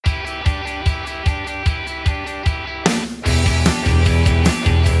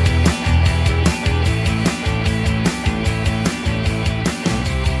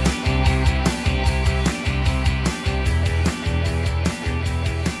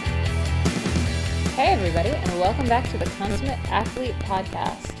Hey everybody, and welcome back to the Consummate Athlete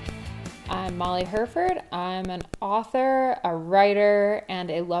Podcast. I'm Molly Herford. I'm an author, a writer,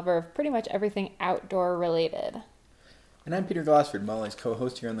 and a lover of pretty much everything outdoor related. And I'm Peter Glassford, Molly's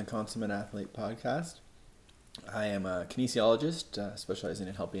co-host here on the Consummate Athlete Podcast. I am a kinesiologist, specializing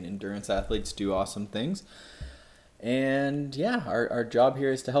in helping endurance athletes do awesome things. And yeah, our job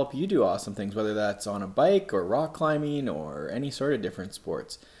here is to help you do awesome things, whether that's on a bike or rock climbing or any sort of different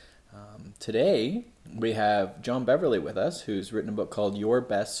sports. Today, we have John Beverly with us, who's written a book called Your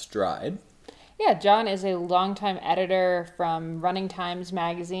Best Stride. Yeah, John is a longtime editor from Running Times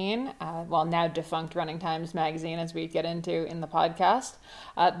magazine, now defunct Running Times magazine, as we get into in the podcast.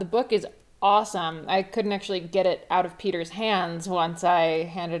 The book is awesome. I couldn't actually get it out of Peter's hands once I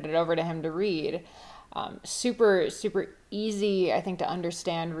handed it over to him to read. Super easy, I think, to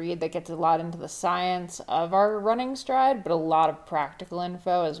understand read that gets a lot into the science of our running stride, but a lot of practical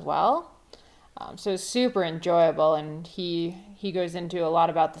info as well. So super enjoyable, and he goes into a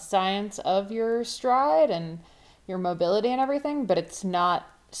lot about the science of your stride and your mobility and everything, but it's not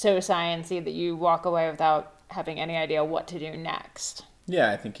so sciencey that you walk away without having any idea what to do next.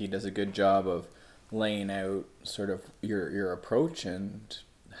 Yeah, I think he does a good job of laying out sort of your approach and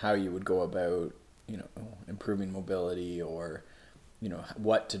how you would go about, improving mobility or,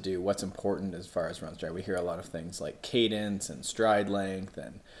 what to do, what's important as far as run stride. We hear a lot of things like cadence and stride length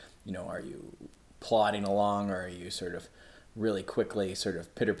and, are you plodding along or are you sort of really quickly sort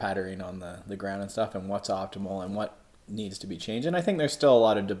of pitter-pattering on the ground and stuff, and what's optimal and what needs to be changed. And I think there's still a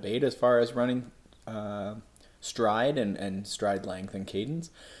lot of debate as far as running stride and stride length and cadence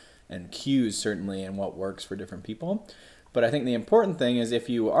and cues certainly, and what works for different people. But I think the important thing is if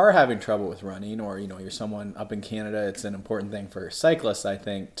you are having trouble with running or, you're someone up in Canada, it's an important thing for cyclists, I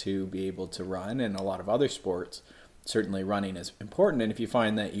think, to be able to run, and a lot of other sports. Certainly running is important, and if you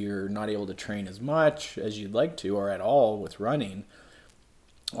find that you're not able to train as much as you'd like to or at all with running,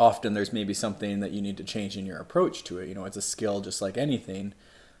 often there's maybe something that you need to change in your approach to it. It's a skill just like anything.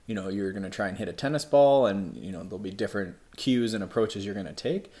 You're going to try and hit a tennis ball, and there'll be different cues and approaches you're going to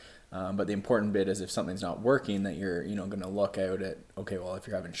take. But the important bit is if something's not working, that you're going to look out at, okay, well, if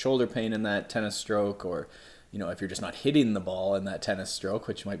you're having shoulder pain in that tennis stroke, or if you're just not hitting the ball in that tennis stroke,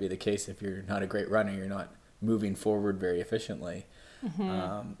 which might be the case if you're not a great runner, you're not moving forward very efficiently,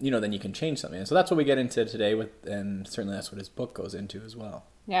 then you can change something. And so that's what we get into today and certainly that's what his book goes into as well.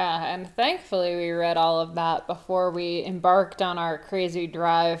 Yeah, and thankfully we read all of that before we embarked on our crazy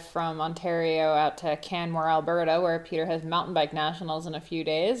drive from Ontario out to Canmore, Alberta, where Peter has mountain bike nationals in a few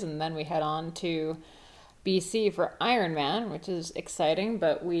days, and then we head on to BC for Ironman, which is exciting,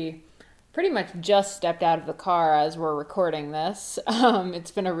 but we pretty much just stepped out of the car as we're recording this.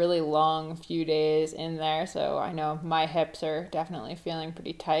 It's been a really long few days in there, so I know my hips are definitely feeling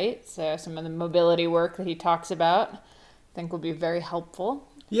pretty tight. So some of the mobility work that he talks about, I think, will be very helpful.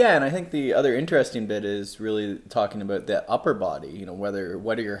 Yeah, and I think the other interesting bit is really talking about the upper body. What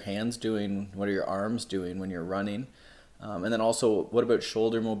are your hands doing, what are your arms doing when you're running, and then also what about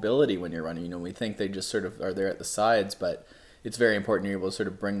shoulder mobility when you're running? We think they just sort of are there at the sides, but it's very important you're able to sort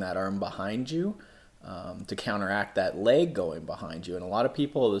of bring that arm behind you to counteract that leg going behind you. And a lot of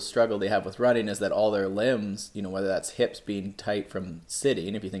people, the struggle they have with running is that all their limbs, whether that's hips being tight from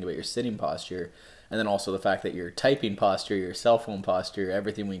sitting, if you think about your sitting posture, and then also the fact that your typing posture, your cell phone posture,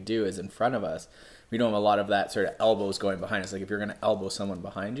 everything we do is in front of us. We don't have a lot of that sort of elbows going behind us, like if you're going to elbow someone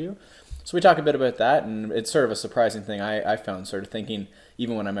behind you. So we talk a bit about that, and it's sort of a surprising thing I found, sort of thinking,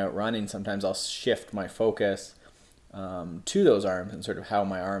 even when I'm out running, sometimes I'll shift my focus to those arms and sort of how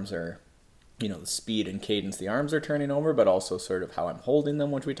my arms are, the speed and cadence the arms are turning over, but also sort of how I'm holding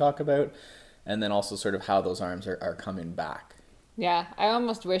them, which we talk about, and then also sort of how those arms are coming back. Yeah, I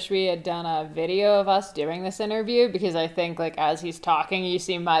almost wish we had done a video of us doing this interview, because I think, as he's talking, you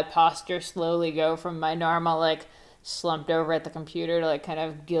see my posture slowly go from my normal, slumped over at the computer to, kind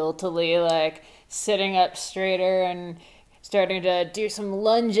of guiltily, sitting up straighter and starting to do some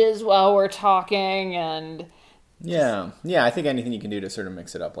lunges while we're talking, and Yeah, I think anything you can do to sort of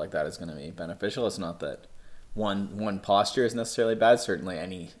mix it up like that is going to be beneficial. It's not that one posture is necessarily bad. Certainly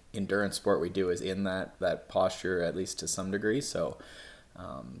any endurance sport we do is in that posture, at least to some degree. So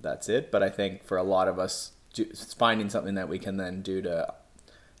that's it. But I think for a lot of us, it's finding something that we can then do to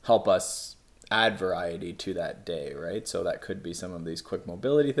help us add variety to that day, right? So that could be some of these quick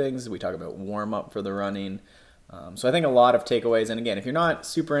mobility things. We talk about warm up for the running. So I think a lot of takeaways, and again, if you're not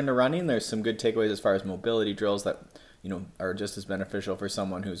super into running, there's some good takeaways as far as mobility drills that, are just as beneficial for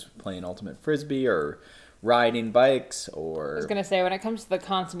someone who's playing ultimate frisbee or riding bikes or... I was going to say, when it comes to the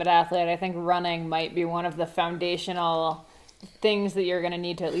consummate athlete, I think running might be one of the foundational things that you're going to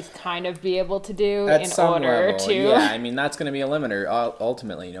need to at least kind of be able to do At in some order level, to. yeah. I mean, that's going to be a limiter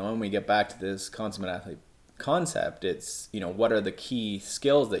ultimately. When we get back to this consummate athlete concept, it's what are the key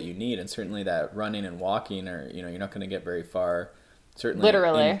skills that you need, and certainly that running and walking are you're not going to get very far. Certainly,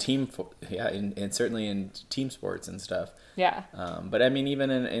 literally in and certainly in team sports and stuff. Yeah. But I mean,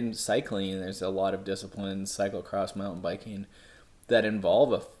 even in cycling, there's a lot of disciplines, cyclocross, mountain biking, that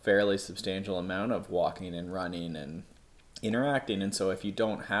involve a fairly substantial amount of walking and running and interacting. And so if you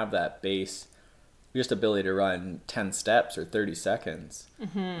don't have that base, just ability to run 10 steps or 30 seconds,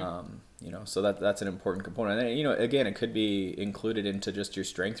 so that's an important component. And, again, it could be included into just your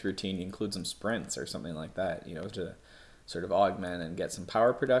strength routine. You include some sprints or something like that, to sort of augment and get some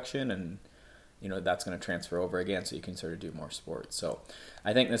power production, and that's going to transfer over again, so you can sort of do more sports. So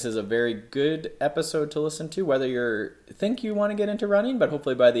I think this is a very good episode to listen to, whether you think you want to get into running, but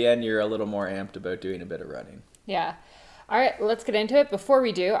hopefully by the end you're a little more amped about doing a bit of running. Yeah. All right, let's get into it. Before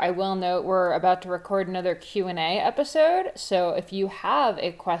we do, I will note we're about to record another Q&A episode. So if you have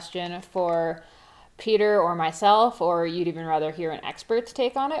a question for Peter or myself, or you'd even rather hear an expert's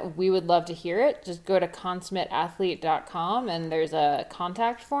take on it, we would love to hear it. Just go to consummateathlete.com and there's a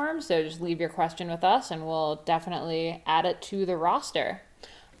contact form. So just leave your question with us and we'll definitely add it to the roster.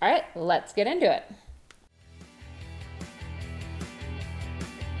 All right, let's get into it.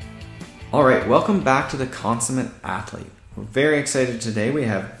 All right, welcome back to the Consummate Athlete. We're very excited today. We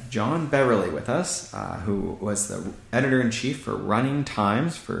have John Beverly with us, who was the editor-in-chief for Running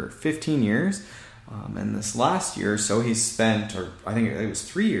Times for 15 years. And this last year or so, he's spent, or I think it was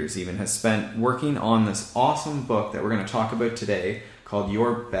 3 years even, has spent working on this awesome book that we're going to talk about today called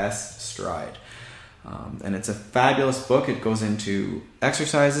Your Best Stride. And it's a fabulous book. It goes into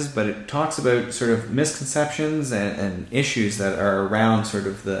exercises, but it talks about sort of misconceptions and issues that are around sort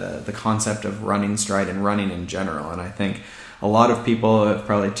of the concept of running stride and running in general. And I think a lot of people have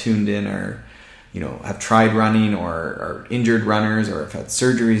probably tuned in or have tried running or are injured runners or have had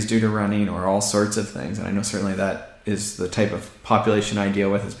surgeries due to running or all sorts of things. And I know certainly that is the type of population I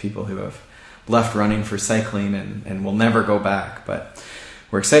deal with, is people who have left running for cycling and will never go back. But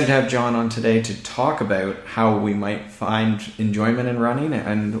we're excited to have John on today to talk about how we might find enjoyment in running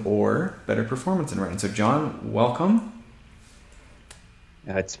and or better performance in running. So John, welcome.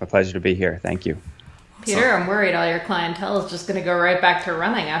 It's my pleasure to be here. Thank you. Peter, I'm worried all your clientele is just going to go right back to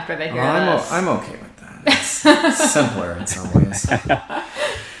running after they hear this. I'm okay with that. It's simpler in some ways.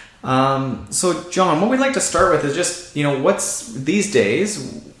 So John, what we'd like to start with is just, what's these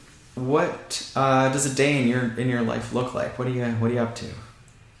days, what does a day in your life look like? What are you up to?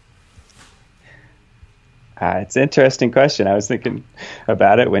 It's an interesting question. I was thinking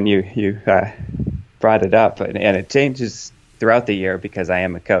about it when you brought it up, and it changes throughout the year because I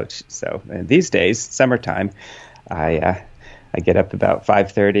am a coach. So these days, summertime, I get up about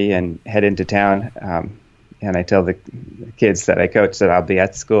 5:30 and head into town, and I tell the kids that I coach that I'll be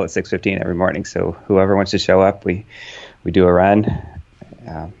at school at 6:15 every morning. So whoever wants to show up, we do a run,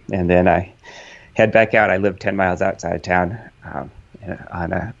 and then I head back out. I live 10 miles outside of town on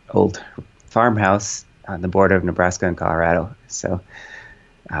an old farmhouse on the border of Nebraska and Colorado. So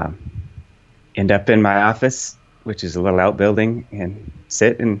end up in my office, which is a little outbuilding, and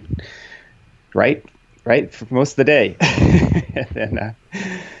sit and write for most of the day.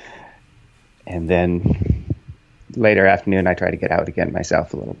 and then later afternoon, I try to get out again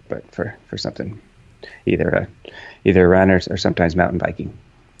myself a little bit for something, either a run or sometimes mountain biking.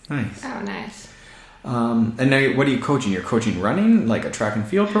 Nice. Oh, nice. And now, what are you coaching? You're coaching running, like a track and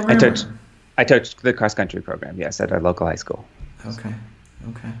field program? I coach the cross country program, yes, at a local high school. Okay.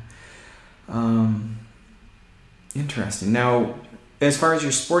 Interesting. Now, as far as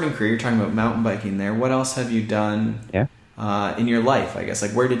your sporting career, you're talking about mountain biking there. What else have you done in your life, I guess?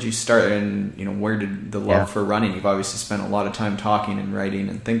 Like, where did you start, and where did the love for running? You've obviously spent a lot of time talking and writing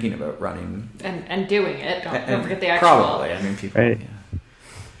and thinking about running. And doing it. Don't forget the actual. Probably. I mean, people. Right.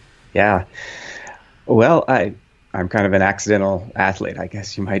 Yeah. Well, I'm kind of an accidental athlete, I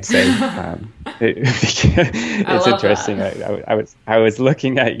guess you might say. It's interesting. I was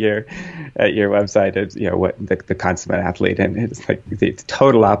looking at your website as what the consummate athlete, and it's like the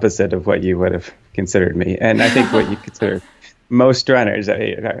total opposite of what you would have considered me. And I think what you consider most runners.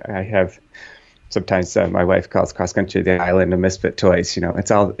 I have sometimes my wife calls cross country the island of misfit toys.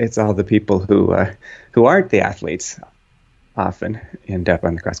 It's all the people who aren't the athletes often end up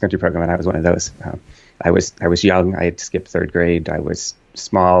on the cross country program, and I was one of those. I was young. I had skipped third grade. I was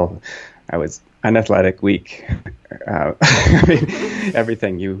small. I was unathletic, weak. I mean,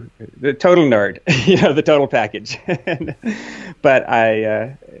 everything. The total nerd. The total package. But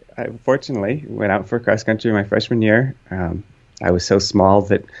I fortunately went out for cross country my freshman year. I was so small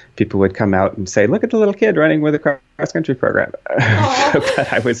that people would come out and say, "Look at the little kid running with a cross country program."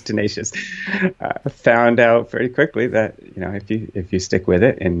 But I was tenacious. Found out very quickly that if you stick with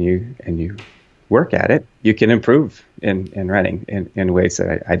it and you work at it, you can improve in running in ways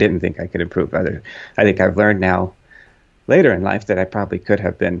that I didn't think I could improve. I think I've learned now later in life that I probably could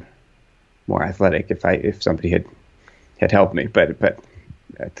have been more athletic if somebody had helped me. But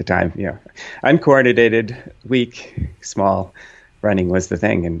at the time, uncoordinated, weak, small running was the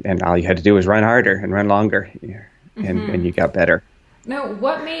thing, and all you had to do was run harder and run longer, and you got better. Now,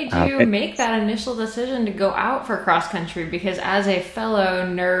 what made you make that initial decision to go out for cross country? Because as a fellow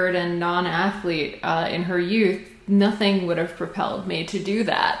nerd and non-athlete in her youth, nothing would have propelled me to do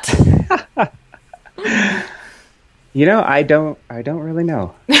that. I don't really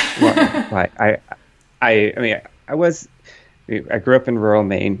know why. I grew up in rural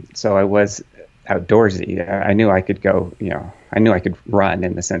Maine, so I was outdoorsy. I knew I could go, I knew I could run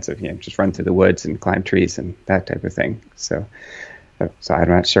in the sense of, just run through the woods and climb trees and that type of thing. So I'm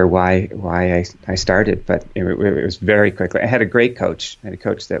not sure why I started, but it was very quickly. I had a great coach. I had a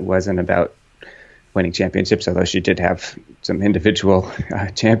coach that wasn't about winning championships, although she did have some individual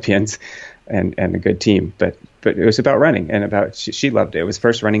champions and a good team. But it was about running and she loved it. It was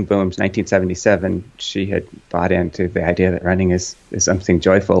first Running Booms, 1977. She had bought into the idea that running is something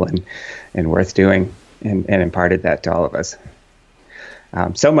joyful and worth doing, and imparted that to all of us.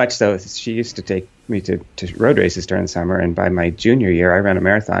 So much so, she used to take me to road races during the summer, and by my junior year, I ran a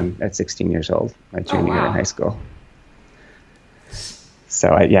marathon at 16 years old, my junior year in high school.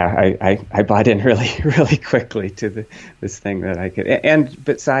 So I bought in really, really quickly to this thing that I could. And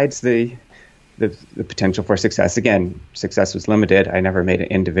besides the potential for success, again, success was limited. I never made an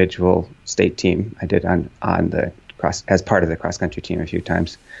individual state team. I did on the cross as part of the cross country team a few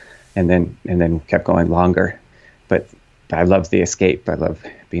times, and then kept going longer. But I love the escape. I love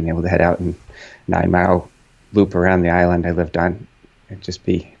being able to head out and 9-mile loop around the island I lived on and just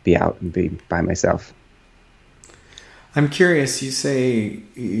be out and be by myself. I'm curious, you say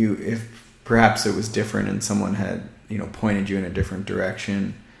if perhaps it was different and someone had, pointed you in a different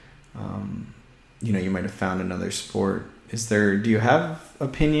direction, you might have found another sport. Do you have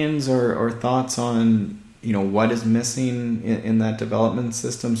opinions or thoughts on, what is missing in that development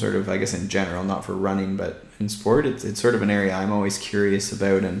system, sort of, I guess, in general, not for running, but in sport? It's sort of an area I'm always curious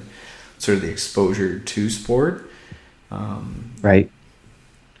about, and sort of the exposure to sport. Right.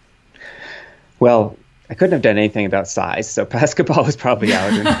 Well, I couldn't have done anything about size, so basketball was probably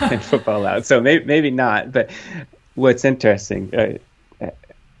out and football out. So maybe not. But what's interesting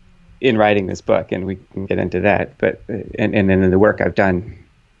in writing this book, and we can get into that, but and then in the work I've done,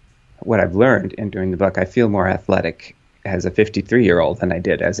 what I've learned in doing the book, I feel more athletic as a 53-year-old than I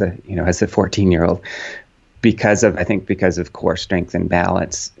did as a 14-year-old because of core strength and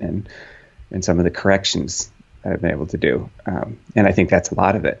balance and some of the corrections that I've been able to do. And I think that's a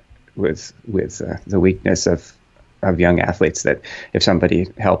lot of it with the weakness of young athletes, that if somebody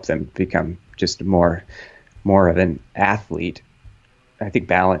helped them become just more of an athlete, I think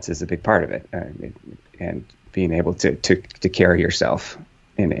balance is a big part of it, and being able to carry yourself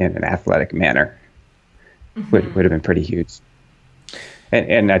in an athletic manner would have been pretty huge.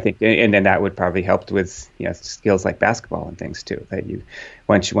 And I think, and then that would probably helped with skills like basketball and things too. That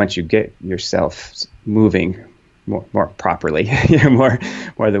once you get yourself moving more properly, more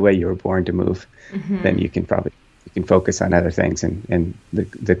the way you were born to move, then you can focus on other things, and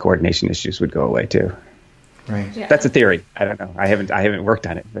the coordination issues would go away too. Right. Yeah. That's a theory. I don't know. I haven't worked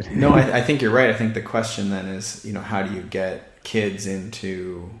on it. But no, I think you're right. I think the question then is, how do you get kids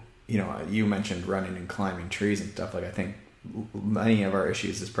into, you mentioned running and climbing trees and stuff. Like, I think many of our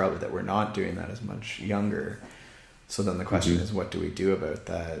issues is probably that we're not doing that as much younger. So then the question is, what do we do about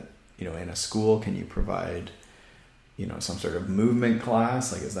that? In a school, can you provide, some sort of movement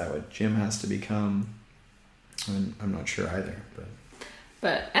class? Like, is that what gym has to become? I'm not sure either,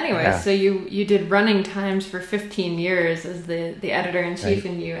 But anyway, So you did Running Times for 15 years as the editor-in-chief, right.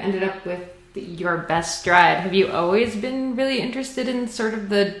 And you ended up with your best stride. Have you always been really interested in sort of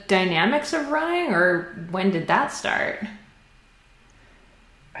the dynamics of running, or when did that start?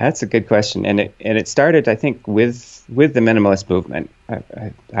 That's a good question, and it started, I think, with the minimalist movement.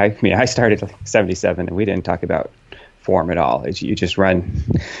 I started like 1977, and we didn't talk about form at all. You just run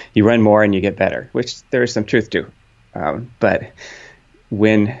more and you get better, which there is some truth to, but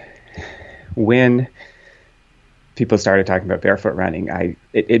when people started talking about barefoot running,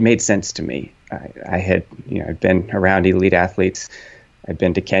 it made sense to me. I had I'd been around elite athletes. I'd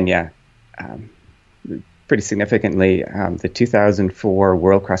been to Kenya pretty significantly. The 2004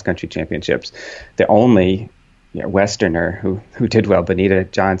 World Cross Country Championships, the only Westerner who did well, Bonita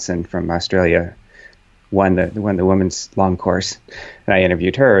Johnson from Australia, won the women's long course, and I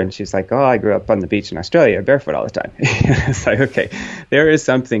interviewed her, and she's like, "Oh, I grew up on the beach in Australia, barefoot all the time." It's like, okay, there is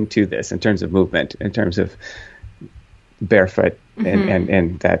something to this in terms of movement, in terms of barefoot,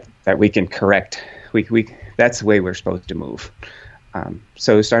 and that we can correct. We that's the way we're supposed to move.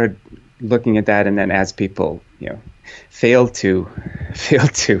 So we started looking at that, and then as people failed to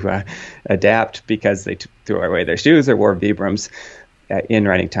adapt because they threw away their shoes or wore Vibrams in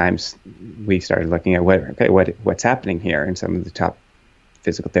Running Times, we started looking at what's happening here. And some of the top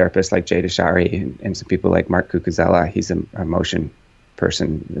physical therapists like Jay Deshari and some people like Mark Cucuzzella, he's a motion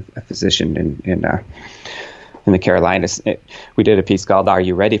person, a physician in the Carolinas. We did a piece called "Are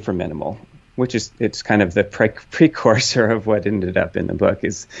You Ready for Minimal?" which it's kind of the precursor of what ended up in the book.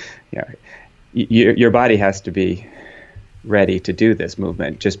 Is your body has to be ready to do this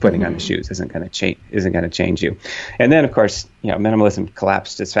movement. Just putting on the shoes isn't going to change you. And then of course, minimalism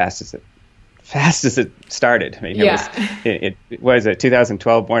collapsed as fast as it started. I mean, it was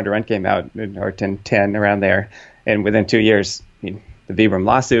 2012 Born to Run came out, or 10 around there, and within 2 years, the Vibram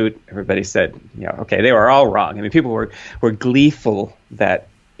lawsuit, everybody said, okay, they were all wrong. I mean, people were gleeful that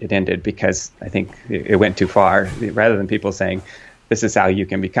it ended because I think it went too far. Rather than people saying this is how you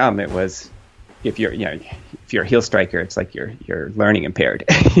can become, it was, if you're a heel striker, it's like you're learning impaired.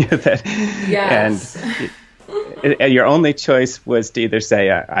 Yes. And your only choice was to either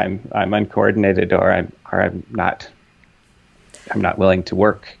say I'm uncoordinated, or I'm not willing to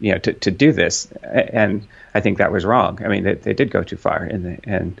work, to do this. And I think that was wrong. I mean, they did go too far,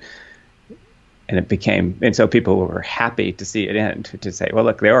 and it became, and so people were happy to see it end, to say, well,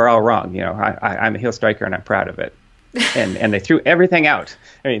 look, they were all wrong. I'm a heel striker and I'm proud of it. And they threw everything out.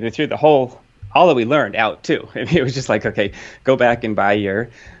 I mean, they threw all that we learned out too. I mean, it was just like, okay, go back and buy your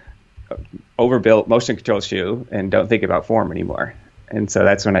overbuilt motion control shoe and don't think about form anymore. And so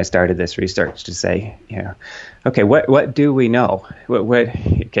that's when I started this research to say, okay, what do we know?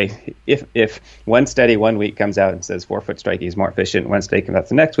 Okay, if one study 1 week comes out and says forefoot striking is more efficient, one study comes out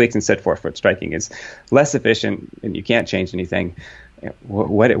the next week and said forefoot striking is less efficient, and you can't change anything,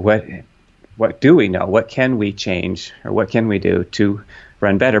 what do we know? What can we change, or what can we do to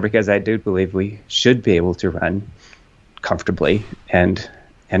run better? Because I do believe we should be able to run comfortably and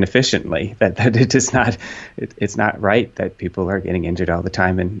efficiently. That it is not, it's not right that people are getting injured all the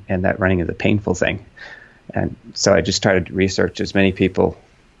time, and that running is a painful thing. And so I just started to research as many people.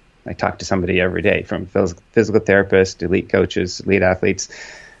 I talk to somebody every day, from physical therapists, elite coaches, elite athletes,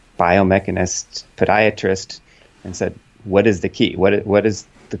 biomechanists, podiatrists, and said, what is the key? What is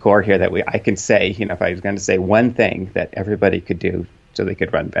the core here that I can say, if I was going to say one thing that everybody could do so they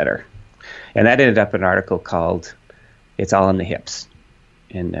could run better. And that ended up an article called "It's All in the Hips"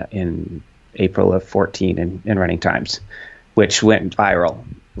 in April of 2014 in Running Times, which went viral.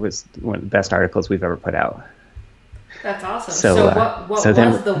 It was one of the best articles we've ever put out. That's awesome. So what was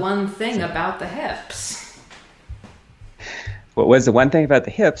the one thing about the hips? What was the one thing about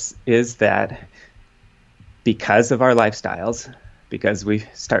the hips is that because of our lifestyles, because you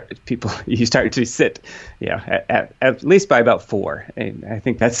start to sit, at least by about 4. And I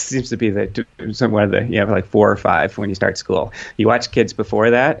think that seems to be one of the, like 4 or 5 when you start school. You watch kids before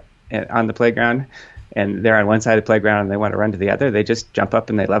that on the playground, and they're on one side of the playground and they want to run to the other. They just jump up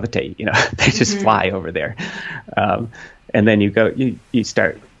and they levitate, they just fly over there. And then you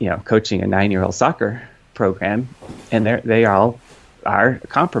start, coaching a 9-year-old soccer program, and they all are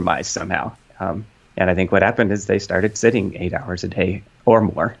compromised somehow. And I think what happened is they started sitting 8 hours a day or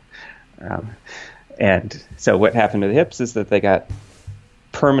more. And so what happened to the hips is that they got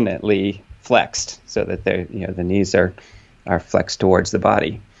permanently flexed, so that the knees are flexed towards the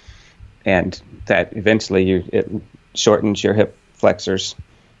body. And that eventually it shortens your hip flexors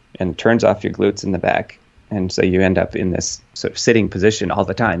and turns off your glutes in the back. And so you end up in this sort of sitting position all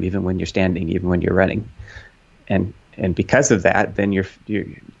the time, even when you're standing, even when you're running. And because of that, then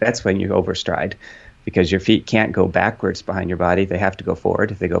that's when you overstride, because your feet can't go backwards behind your body. They have to go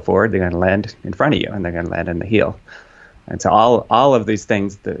forward. If they go forward, they're going to land in front of you, and they're going to land in the heel. And so all of these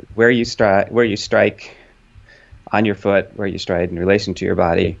things, where you strike on your foot, where you stride in relation to your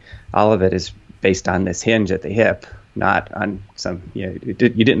body, all of it is based on this hinge at the hip, not on some, you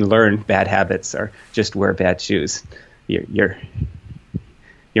didn't learn bad habits or just wear bad shoes. Your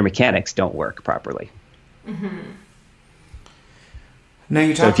mechanics don't work properly. Mm-hmm.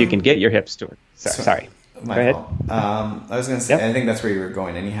 Now so if you can get your hips to work. Sorry. My Go ahead. fault. I was going to say, yep. I think that's where you were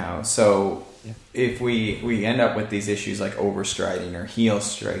going anyhow. So if we end up with these issues like overstriding or heel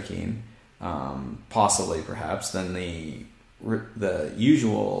striking, possibly perhaps, then the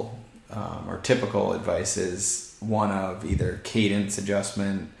usual or typical advice is one of either cadence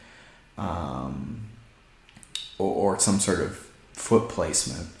adjustment or some sort of foot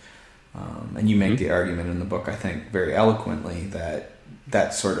placement. And you make the argument in the book, I think, very eloquently that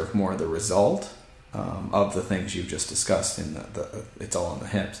that's sort of more the result of the things you've just discussed in the it's all in the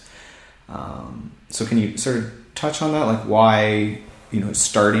hips. So can you sort of touch on that, like why,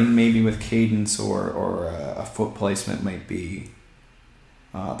 starting maybe with cadence or a foot placement might be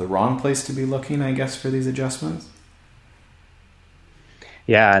the wrong place to be looking, I guess, for these adjustments?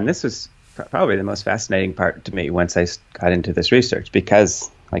 Yeah, and this was probably the most fascinating part to me once I got into this research,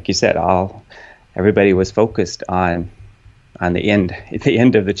 because, like you said, everybody was focused on the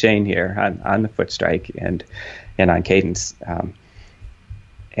end of the chain here, on the foot strike and on cadence,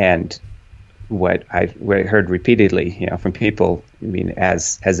 and what I heard repeatedly, from people,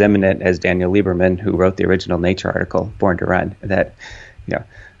 as eminent as Daniel Lieberman, who wrote the original Nature article, Born to Run, that,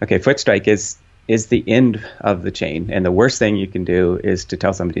 okay, foot strike is the end of the chain, and the worst thing you can do is to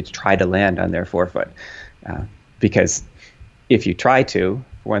tell somebody to try to land on their forefoot, because if you try to,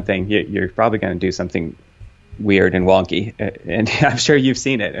 for one thing, you're probably going to do something weird and wonky, and I'm sure you've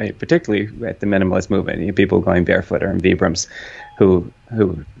seen it, particularly at the minimalist movement. People going barefoot or in Vibrams, who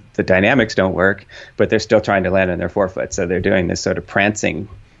the dynamics don't work, but they're still trying to land on their forefoot, so they're doing this sort of prancing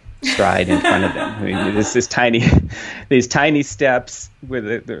stride in front of them. These tiny steps with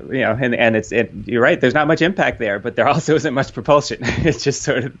and you're right. There's not much impact there, but there also isn't much propulsion. It's just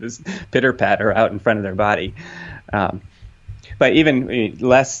sort of this pitter patter out in front of their body. But even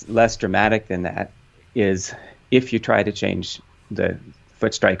less dramatic than that is if you try to change the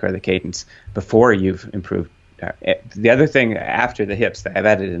foot strike or the cadence before you've improved. The other thing after the hips that I've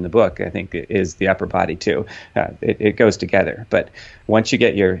added in the book, I think, is the upper body too. It goes together. But once you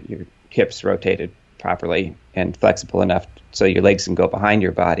get your hips rotated properly and flexible enough so your legs can go behind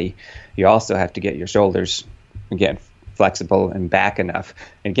your body, you also have to get your shoulders, again, flexible and back enough.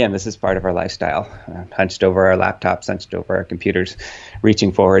 And again, this is part of our lifestyle. Hunched over our laptops, hunched over our computers,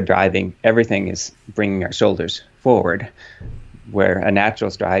 reaching forward, driving. Everything is bringing our shoulders forward. Where a natural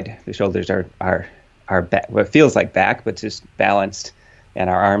stride, the shoulders are back, what feels like back, but just balanced, and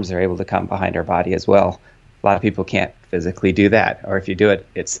our arms are able to come behind our body as well. A lot of people can't physically do that, or if you do it,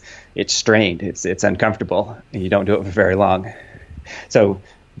 it's strained, it's uncomfortable, and you don't do it for very long. So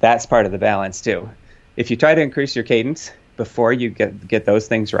that's part of the balance too. If you try to increase your cadence before you get those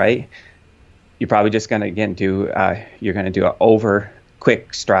things right, you're probably just going to do an over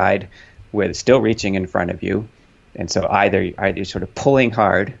quick stride with still reaching in front of you, and so either you're sort of pulling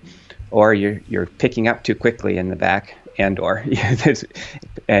hard, or you're picking up too quickly in the back, and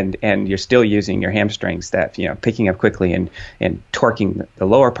you're still using your hamstrings, that picking up quickly and torquing the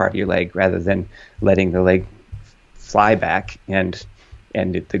lower part of your leg rather than letting the leg fly back, and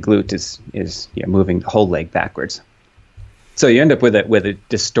the glute is moving the whole leg backwards. So you end up with a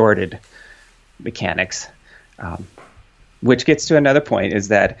distorted mechanics, which gets to another point, is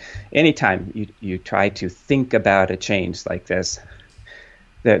that anytime you try to think about a change like this,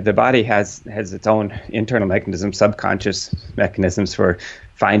 the body has its own internal mechanisms, subconscious mechanisms for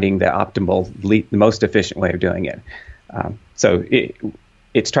finding the optimal, the most efficient way of doing it. So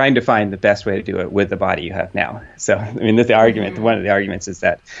it's trying to find the best way to do it with the body you have now. So one of the arguments is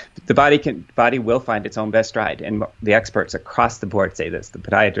that the body will find its own best stride, and the experts across the board say this: the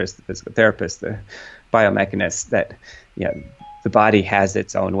podiatrists, the physical therapists, the biomechanists, that the body has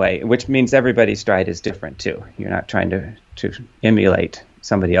its own way, which means everybody's stride is different too. You're not trying to emulate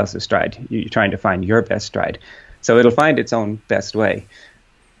somebody else's stride. You're trying to find your best stride. So it'll find its own best way.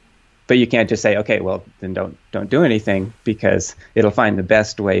 But you can't just say, okay, well, then don't do anything, because it'll find the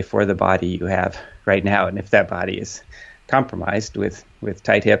best way for the body you have right now. And if that body is compromised with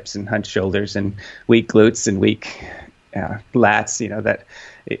tight hips and hunched shoulders and weak glutes and weak lats, that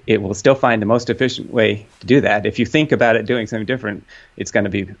it will still find the most efficient way to do that. If you think about it doing something different, it's going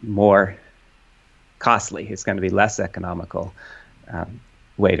to be more costly. It's going to be less economical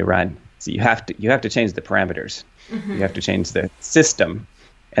way to run. So you have to change the parameters. Mm-hmm. You have to change the system,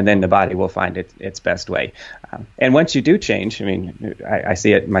 and then the body will find its best way. And once you do change, I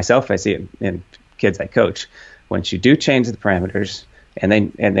see it myself. I see it in kids I coach. Once you do change the parameters, and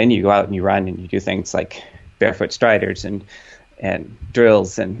then you go out and you run and you do things like barefoot striders and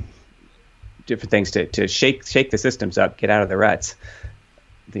drills and different things to shake the systems up, get out of the ruts.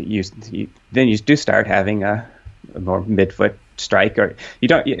 Then you do start having a more midfoot strike, or you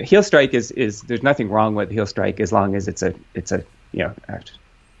don't. Heel strike is there's nothing wrong with heel strike as long as it's a a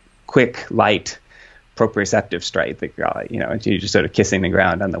quick, light, proprioceptive strike that you're just sort of kissing the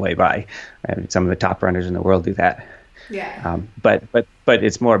ground on the way by. And some of the top runners in the world do that. Yeah. But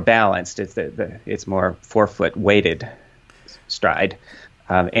it's more balanced. It's more forefoot weighted stride,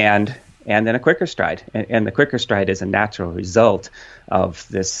 and then a quicker stride. And the quicker stride is a natural result of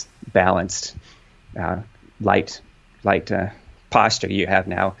this balanced, light posture you have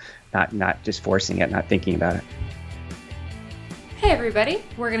now, not just forcing it, not thinking about it. Hey everybody,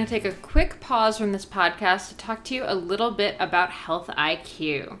 we're going to take a quick pause from this podcast to talk to you a little bit about Health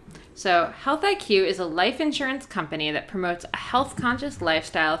IQ. So Health IQ is a life insurance company that promotes a health-conscious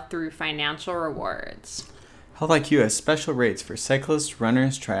lifestyle through financial rewards. Health IQ has special rates for cyclists,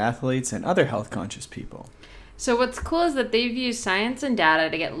 runners, triathletes, and other health-conscious people. So what's cool is that they've used science and data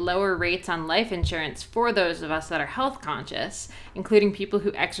to get lower rates on life insurance for those of us that are health conscious, including people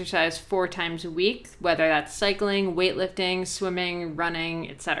who exercise 4 times a week, whether that's cycling, weightlifting, swimming,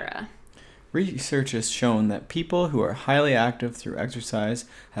 running, etc. Research has shown that people who are highly active through exercise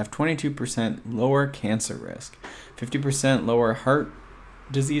have 22% lower cancer risk, 50% lower heart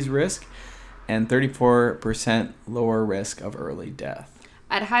disease risk, and 34% lower risk of early death.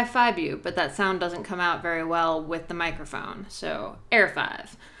 I'd high-five you, but that sound doesn't come out very well with the microphone, so air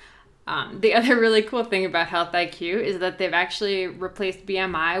 5. The other really cool thing about Health IQ is that they've actually replaced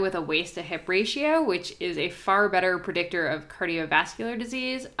BMI with a waist-to-hip ratio, which is a far better predictor of cardiovascular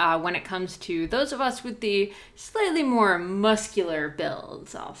disease when it comes to those of us with the slightly more muscular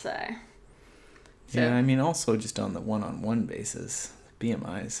builds, I'll say. So, yeah, I mean, also just on the one-on-one basis.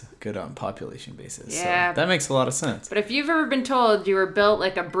 BMI is good on population basis. Yeah. So that makes a lot of sense. But if you've ever been told you were built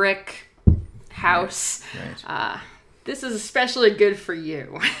like a brick house, right. This is especially good for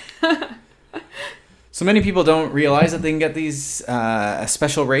you. So many people don't realize that they can get these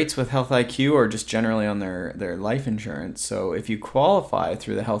special rates with Health IQ or just generally on their life insurance. So if you qualify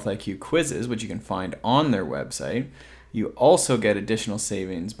through the Health IQ quizzes, which you can find on their website, you also get additional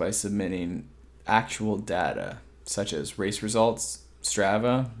savings by submitting actual data, such as race results,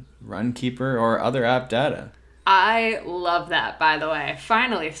 Strava, Runkeeper, or other app data. I love that, by the way.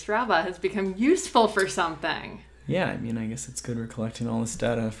 Finally, Strava has become useful for something. Yeah, I mean, I guess it's good we're collecting all this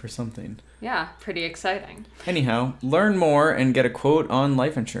data for something. Yeah, pretty exciting. Anyhow, learn more and get a quote on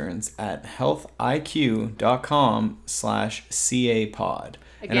life insurance at healthiq.com/CAPod.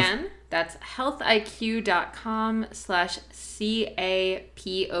 Again, that's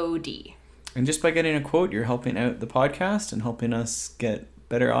healthiq.com/CAPOD. And just by getting a quote, you're helping out the podcast and helping us get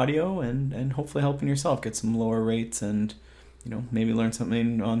better audio and hopefully helping yourself get some lower rates and, maybe learn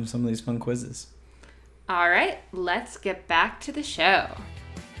something on some of these fun quizzes. All right, let's get back to the show.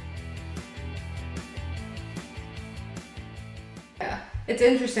 Yeah, it's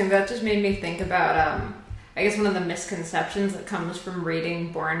interesting. That just made me think about, I guess one of the misconceptions that comes from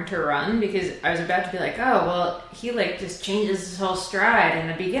reading Born to Run, because I was about to be like, oh, well, he just changes his whole stride in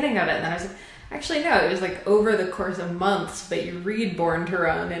the beginning of it. And then I was like, actually, no, it was over the course of months, but you read Born to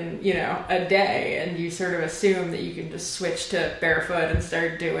Run in, a day, and you sort of assume that you can just switch to barefoot and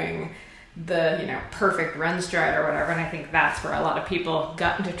start doing the, perfect run stride or whatever. And I think that's where a lot of people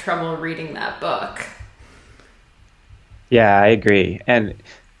got into trouble reading that book. Yeah, I agree. And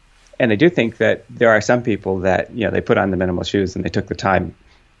I do think that there are some people that, they put on the minimal shoes and they took the time,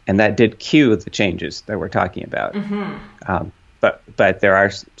 and that did cue the changes that we're talking about. Mm-hmm. But there are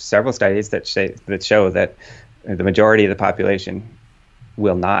several studies that show that the majority of the population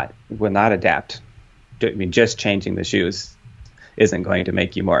will not adapt. Just changing the shoes isn't going to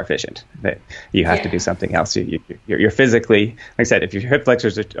make you more efficient. That you have to do something else. You're physically, like I said, if your hip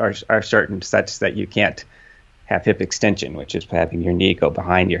flexors are shortened such that you can't have hip extension, which is having your knee go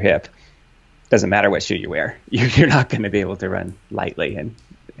behind your hip, doesn't matter what shoe you wear. You're not going to be able to run lightly and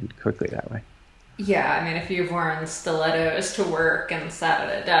quickly that way. Yeah, I mean, if you've worn stilettos to work and sat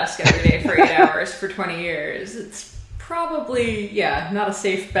at a desk every day for 8 hours for 20 years, it's probably, not a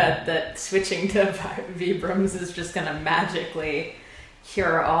safe bet that switching to Vibrams is just going to magically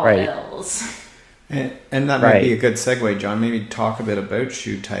cure all ills. And that might be a good segue, John. Maybe talk a bit about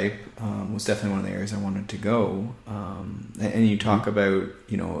shoe type. Was definitely one of the areas I wanted to go. And you talk about,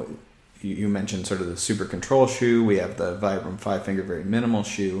 you mentioned sort of the Super Control shoe. We have the Vibram 5-finger very minimal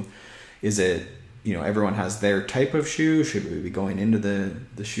shoe. Is it, everyone has their type of shoe? Should we be going into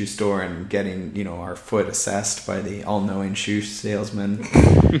the shoe store and getting, our foot assessed by the all-knowing shoe salesman?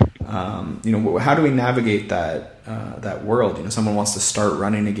 How do we navigate that world? Someone wants to start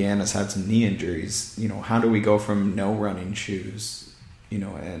running again, has had some knee injuries. How do we go from no running shoes,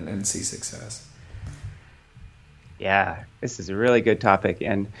 and see success? Yeah, this is a really good topic,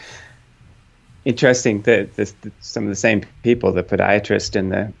 and interesting that some of the same people, the podiatrist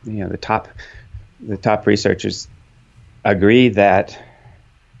and the top researchers, agree that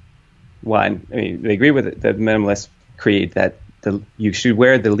they agree with the minimalist creed that you should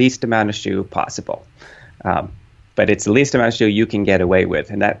wear the least amount of shoe possible. But it's the least amount of shoe you can get away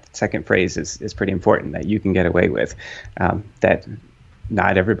with. And that second phrase is pretty important, that you can get away with. That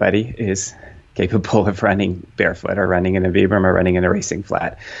not everybody is capable of running barefoot or running in a Vibram or running in a racing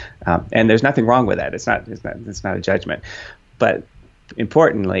flat. And there's nothing wrong with that. It's not a judgment. But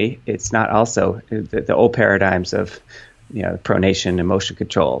importantly, it's not also the old paradigms of pronation and motion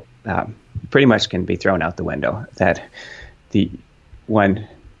control pretty much can be thrown out the window. That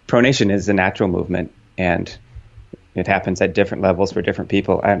pronation is a natural movement, and it happens at different levels for different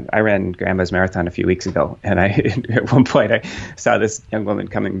people. I ran Grandma's Marathon a few weeks ago, and at one point I saw this young woman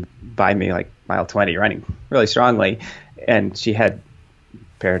coming by me like mile 20, running really strongly, and she had a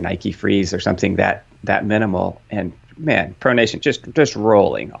pair of Nike Frees or something that minimal, and man, pronation just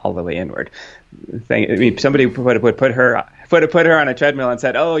rolling all the way inward. Somebody would put her on a treadmill and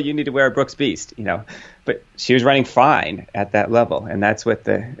said, "Oh, you need to wear a Brooks Beast," but she was running fine at that level, and that's what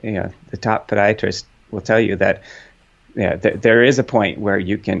the top podiatrist will tell you, that there is a point where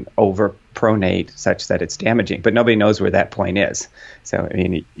you can overpronate such that it's damaging, but nobody knows where that point is. So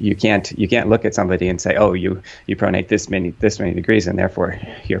you can't look at somebody and say, "Oh, you pronate this many degrees and therefore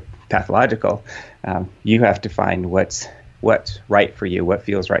you're pathological." You have to find what's right for you, what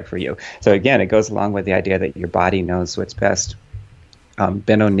feels right for you. So again, it goes along with the idea that your body knows what's best.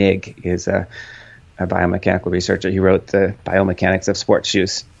 Benno Nigg is a biomechanical researcher. He wrote the Biomechanics of Sports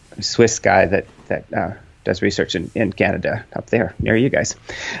Shoes. A Swiss guy that does research in Canada, up there near you guys.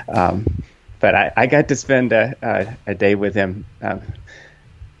 But I got to spend a day with him.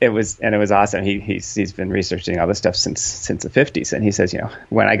 It was awesome. He's been researching all this stuff since the 50s, and he says,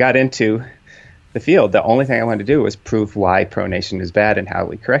 when I got into the field, the only thing I wanted to do was prove why pronation is bad and how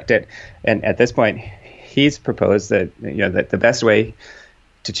we correct it. And at this point, he's proposed that that the best way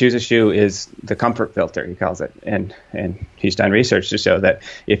to choose a shoe is the comfort filter, he calls it. And he's done research to show that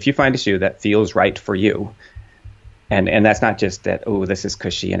if you find a shoe that feels right for you, and that's not just that, oh, this is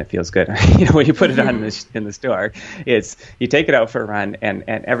cushy and it feels good. When you put it on in the store, it's you take it out for a run and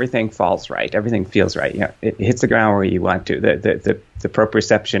everything falls right. Everything feels right. It hits the ground where you want to. The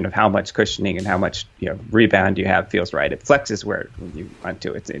proprioception of how much cushioning and how much rebound you have feels right. It flexes where you want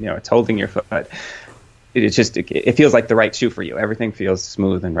to. It's holding your foot. It feels like the right shoe for you. Everything feels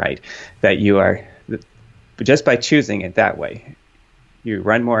smooth and right. That you are, but just by choosing it that way, you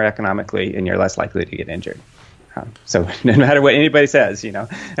run more economically and you're less likely to get injured. So no matter what anybody says,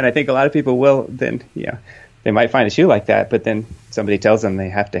 and I think a lot of people will then, they might find a shoe like that, but then somebody tells them they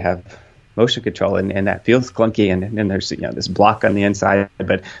have to have motion control and that feels clunky, and then there's this block on the inside,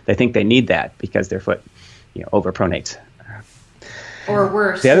 but they think they need that because their foot overpronates. Or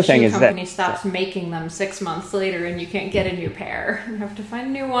worse, the other thing is company stops making them 6 months later and you can't get a new pair. You have to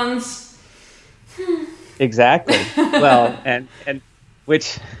find new ones. Exactly. Well, and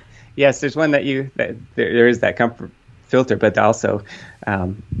which, yes, there's one that there is that comfort filter, but also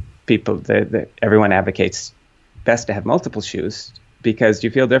everyone advocates best to have multiple shoes because you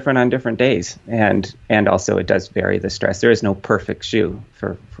feel different on different days, and also it does vary the stress. There is no perfect shoe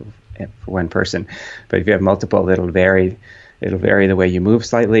for one person, but if you have multiple, it'll vary the way you move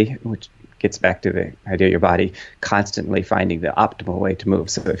slightly, which gets back to the idea of your body constantly finding the optimal way to move.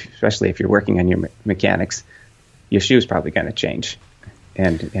 So especially if you're working on your mechanics, your shoe's probably going to change,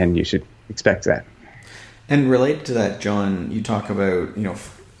 and you should expect that. And related to that, John, you talk about,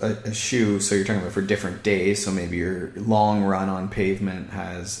 a shoe, so you're talking about for different days, so maybe your long run on pavement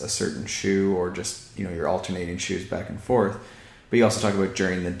has a certain shoe, or just, you're alternating shoes back and forth. But you also talk about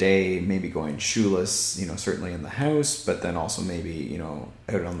during the day, maybe going shoeless, certainly in the house, but then also maybe,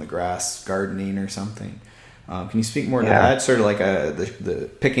 out on the grass, gardening or something. Can you speak more to that? Sort of like the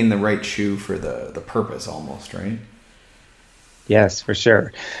picking the right shoe for the purpose almost, right? Yes, for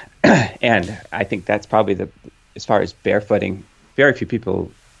sure. And I think that's probably as far as barefooting, very few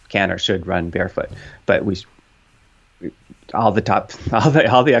people can or should run barefoot, but all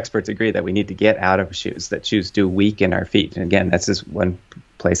the experts agree that we need to get out of shoes, that shoes do weaken our feet. And again, that's just one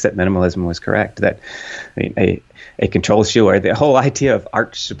place that minimalism was correct, that a control shoe, or the whole idea of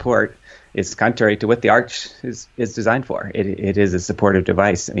arch support, is contrary to what the arch is designed for. It is a supportive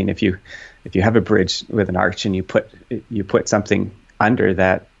device. I mean, if you have a bridge with an arch and you put something under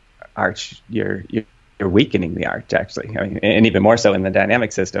that arch, you're weakening the arch, actually. I mean, and even more so in the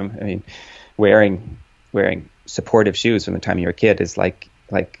dynamic system. I mean, wearing supportive shoes from the time you're a kid is like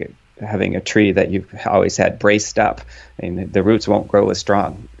having a tree that you've always had braced up. I mean, the roots won't grow as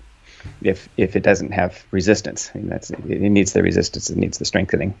strong if it doesn't have resistance. I mean, it needs the resistance, it needs the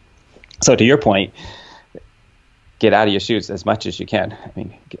strengthening. So to your point, get out of your shoes as much as you can. I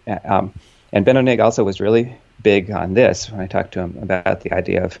mean, and Benno Nigg also was really big on this when I talked to him about the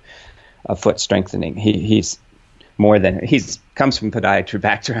idea of foot strengthening. He's comes from podiatry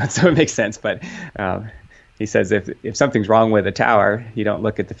background, so it makes sense. But he says if something's wrong with a tower, you don't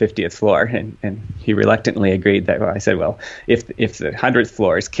look at the 50th floor. And he reluctantly agreed that. Well, I said, well, if the 100th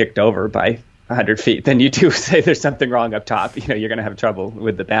floor is kicked over by 100 feet, then you do say there's something wrong up top. You're going to have trouble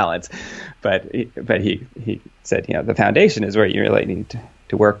with the balance. But he said, the foundation is where you really need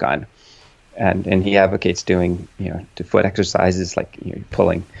to work on. And he advocates doing, the foot exercises like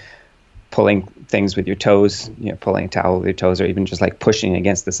pulling things with your toes, pulling a towel with your toes, or even just like pushing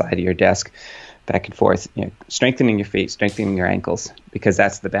against the side of your desk back and forth, strengthening your feet, strengthening your ankles, because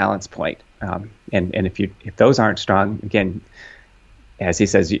that's the balance point. And if those aren't strong, again, as he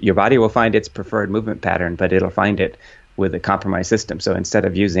says, your body will find its preferred movement pattern, but it'll find it with a compromised system. So instead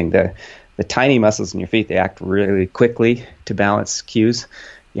of using the tiny muscles in your feet, they act really quickly to balance cues.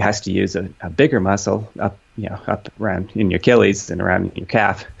 You have to use a bigger muscle up around in your Achilles and around your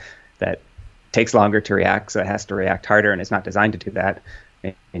calf that takes longer to react, so it has to react harder, and it's not designed to do that.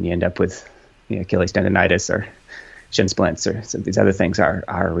 And you end up with Achilles tendonitis or shin splints or some of these other things are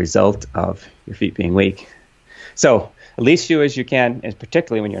a result of your feet being weak. So at least shoe as you can, and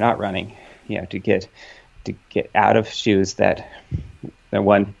particularly when you're not running, to get out of shoes that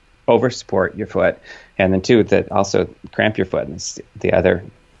one over support your foot, and then two that also cramp your foot. And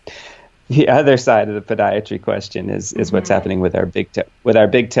the other side of the podiatry question is what's happening with our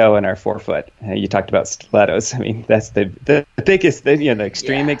big toe and our forefoot. You talked about stilettos. I mean, that's the biggest, the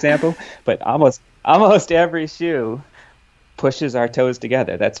extreme example. But almost every shoe pushes our toes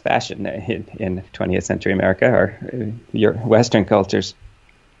together. That's fashion in 20th century America or your Western cultures.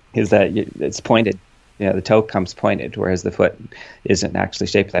 Is that it's pointed? The toe comes pointed, whereas the foot isn't actually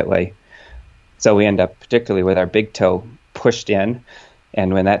shaped that way. So we end up, particularly with our big toe, pushed in.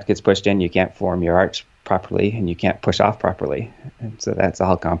 And when that gets pushed in, you can't form your arch properly, and you can't push off properly. And so that's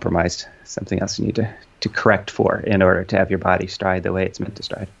all compromised. Something else you need to correct for in order to have your body stride the way it's meant to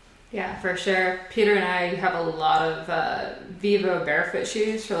stride. Yeah, for sure. Peter and I have a lot of Vivo barefoot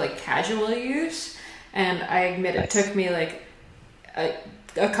shoes for like casual use. And I admit it took me like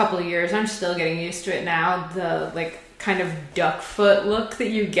a couple of years. I'm still getting used to it now. The like kind of duck foot look that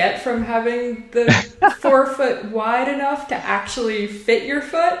you get from having the 4 foot wide enough to actually fit your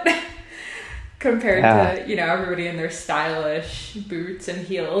foot compared to, everybody in their stylish boots and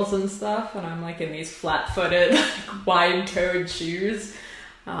heels and stuff. And I'm like in these flat footed, like, wide toed shoes.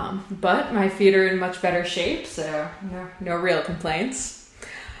 But my feet are in much better shape, so no real complaints.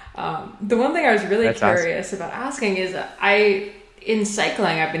 The one thing I was really curious about asking is in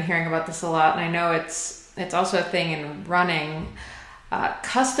cycling, I've been hearing about this a lot, and I know it's also a thing in running,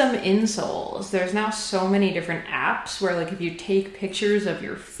 custom insoles. There's now so many different apps where like if you take pictures of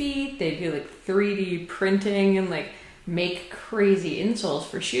your feet, they do like 3D printing and like make crazy insoles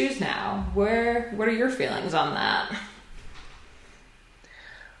for shoes now. What are your feelings on that?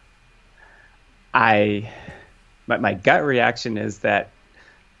 My gut reaction is that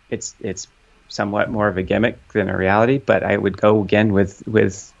it's somewhat more of a gimmick than a reality, but I would go again with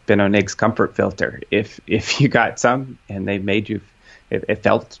Ben O'Nigg's comfort filter. If you got some and they made you, it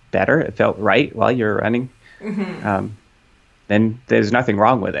felt better, it felt right while you're running, then there's nothing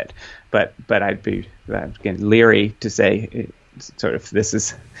wrong with it. But I'd be again leery to say sort of this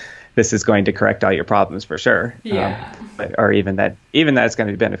is going to correct all your problems for sure. Yeah. Or even that it's going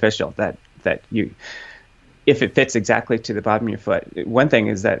to be beneficial that you, if it fits exactly to the bottom of your foot. One thing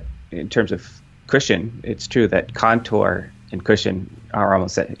is that in terms of cushion, it's true that contour and cushion are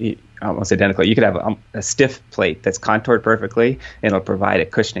almost identical. You could have a stiff plate that's contoured perfectly, and it'll provide a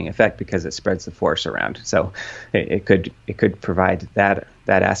cushioning effect because it spreads the force around. So it could provide that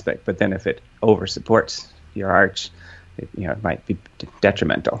aspect. But then if it over supports your arch, it might be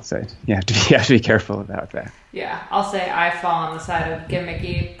detrimental. So you have to be careful about that. Yeah, I'll say I fall on the side of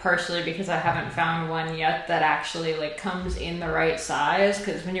gimmicky, partially because I haven't found one yet that actually like comes in the right size.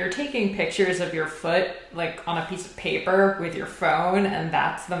 Because when you're taking pictures of your foot like on a piece of paper with your phone, and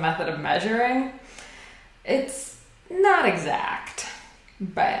that's the method of measuring, it's not exact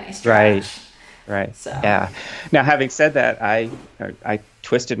by any stretch. Right. So. Yeah. Now, having said that, I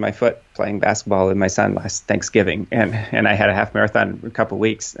twisted my foot playing basketball with my son last Thanksgiving, and I had a half marathon in a couple of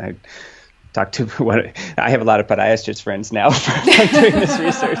weeks. I talked to I have a lot of podiatrist friends now from doing this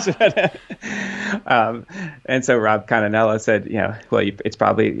research. And so Rob Cananella said, it's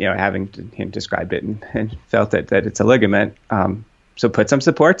probably, having him described it and felt that it's a ligament. So put some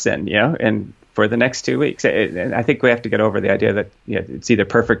supports in, and for the next 2 weeks. And I think we have to get over the idea that it's either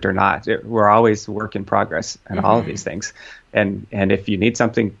perfect or not. We're always a work in progress on all of these things. And if you need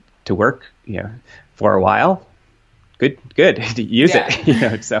something to work, for a while, good, use Yeah.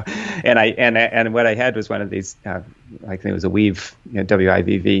 it. So, and what I had was one of these, I think it was a Weave,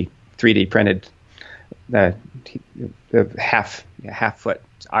 WIVV 3D printed, the half foot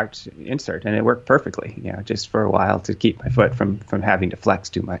arch insert, and it worked perfectly, just for a while to keep my foot from having to flex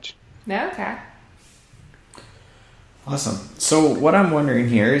too much. Yeah, okay. Awesome. So what I'm wondering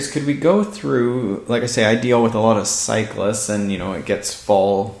here is, could we go through, like I say, I deal with a lot of cyclists, and it gets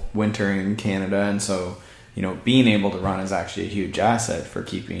fall, winter in Canada, and so being able to run is actually a huge asset for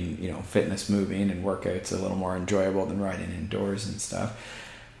keeping fitness moving, and workouts a little more enjoyable than riding indoors and stuff.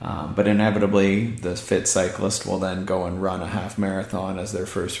 But inevitably, the fit cyclist will then go and run a half marathon as their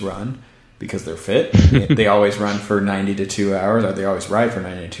first run because they're fit. They always run for 90 to 2 hours, or they always ride for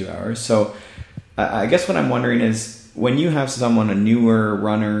 90 to 2 hours. So I guess what I'm wondering is, when you have someone, a newer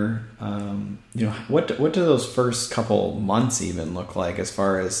runner, what do those first couple months even look like as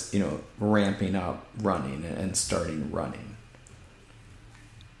far as, ramping up running and starting running?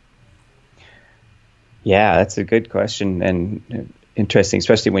 Yeah, that's a good question, and interesting,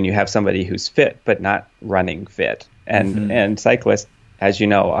 especially when you have somebody who's fit but not running fit. And and cyclists, as you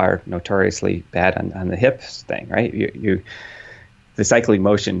know, are notoriously bad on the hips thing, right? The cycling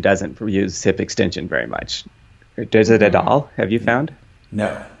motion doesn't use hip extension very much. Does it at all? Have you found?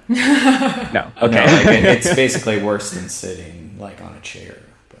 No. No. Okay. No, it's basically worse than sitting like on a chair.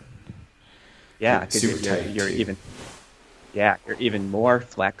 But yeah, super tight. You're even more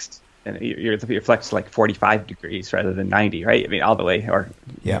flexed, and you're flexed like 45 degrees rather than 90, right? I mean, all the way or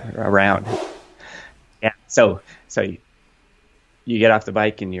around. Yeah. So you get off the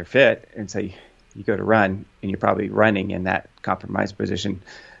bike and you're fit, and so you go to run, and you're probably running in that compromised position.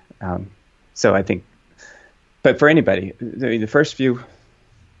 So I think. But for anybody, the first few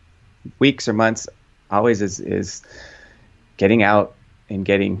weeks or months always is getting out and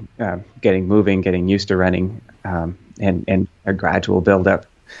getting moving, getting used to running, and a gradual build up.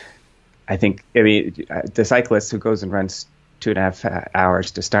 I think the cyclist who goes and runs 2.5 hours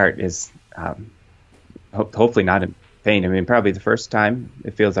to start is hopefully not in pain. I mean, probably the first time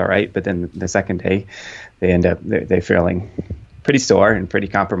it feels all right, but then the second day they end up they're feeling pretty sore and pretty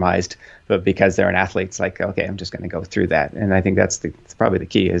compromised, but because they're an athlete, it's like, okay, I'm just going to go through that. And I think that's probably the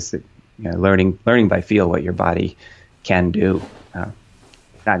key, is that, learning by feel what your body can do,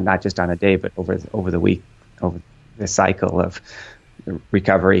 not just on a day, but over the week, over the cycle of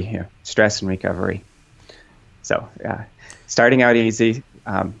recovery, stress and recovery. So starting out easy.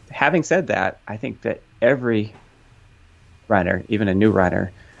 Having said that, I think that every runner, even a new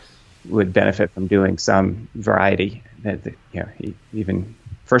runner, would benefit from doing some variety. Even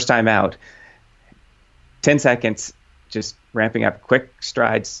first time out, 10 seconds, just ramping up quick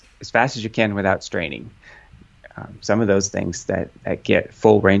strides as fast as you can without straining. Some of those things that get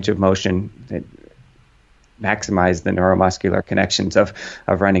full range of motion, that maximize the neuromuscular connections of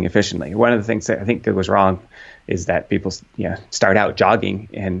running efficiently. One of the things that I think goes wrong is that people start out jogging,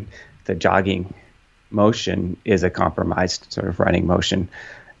 and the jogging motion is a compromised sort of running motion.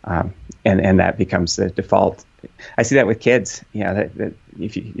 And that becomes the default. I see that with kids. That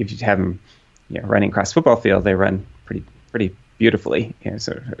if you have them, running across the football field, they run pretty beautifully.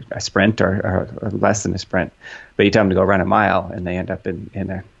 So a sprint or less than a sprint. But you tell them to go run a mile, and they end up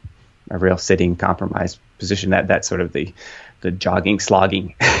in a real sitting, compromised position. That's sort of the jogging,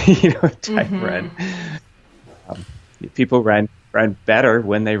 slogging, type run. People run better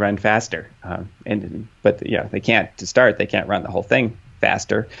when they run faster. But they can't to start. They can't run the whole thing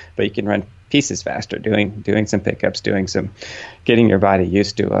faster, but you can run pieces faster, doing some pickups, doing some getting your body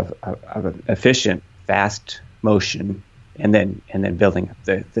used to of an efficient, fast motion, and then building up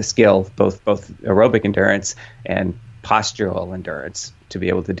the skill, both aerobic endurance and postural endurance, to be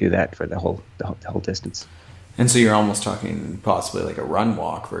able to do that for the whole distance. And so you're almost talking possibly like a run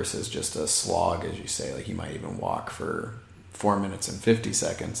walk versus just a slog, as you say. Like you might even walk for 4 minutes and 50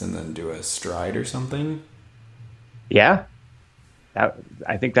 seconds and then do a stride or something. Yeah.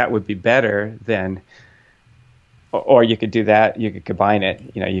 I think that would be better than, or you could do that. You could combine it.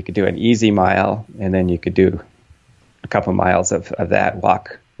 You could do an easy mile, and then you could do a couple miles of that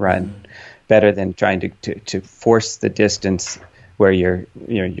walk run, better than trying to force the distance where you're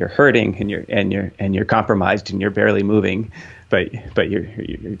hurting and you're compromised and you're barely moving, but you're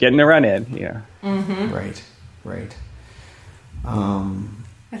getting a run in. Right.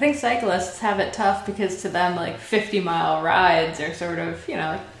 I think cyclists have it tough because to them, 50-mile rides are sort of,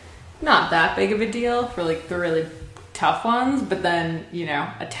 not that big of a deal for the really tough ones. But then,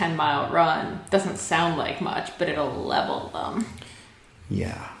 a 10-mile run doesn't sound like much, but it'll level them.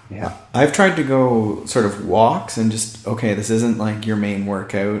 Yeah. Yeah. I've tried to go sort of walks and just, okay, this isn't like your main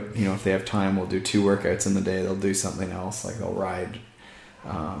workout. You know, if they have time, we'll do 2 workouts in the day. They'll do something else, like they'll ride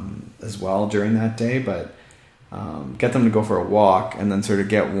as well during that day. But get them to go for a walk and then sort of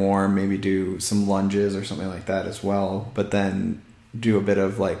get warm, maybe do some lunges or something like that as well. But then do a bit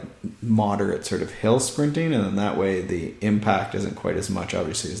of like moderate sort of hill sprinting, and then that way the impact isn't quite as much,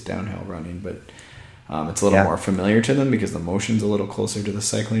 obviously, as downhill running, but it's a little more familiar to them because the motion's a little closer to the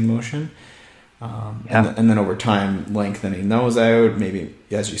cycling motion. And then over time, lengthening those out, maybe,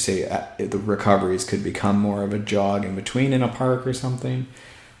 as you say, the recoveries could become more of a jog in between in a park or something.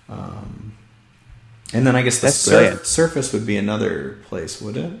 And then I guess the surface would be another place,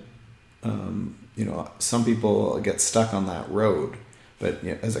 would it? You know, some people get stuck on that road, but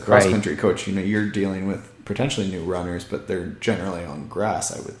you know, as a cross-country coach, you know, you're dealing with potentially new runners, but they're generally on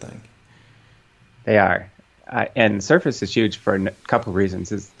grass, I would think. They are. And surface is huge for a couple of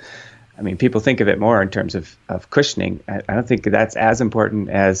reasons. People think of it more in terms of cushioning. I don't think that's as important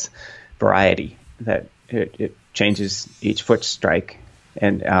as variety, that it changes each foot strike,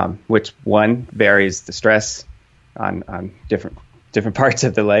 and which one varies the stress on different parts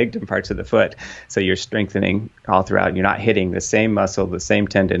of the leg, different parts of the foot. So you're strengthening all throughout. You're not hitting the same muscle, the same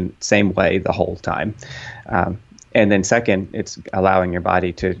tendon, same way the whole time. And then second, it's allowing your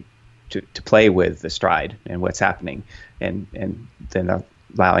body to play with the stride and what's happening, and then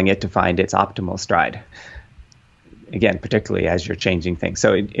allowing it to find its optimal stride. Again, particularly as you're changing things.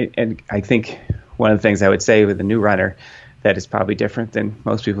 So, and I think one of the things I would say with a new runner that is probably different than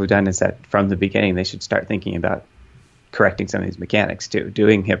most people have done is that from the beginning they should start thinking about correcting some of these mechanics too,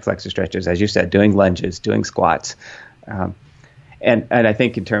 doing hip flexor stretches, as you said, doing lunges, doing squats. And I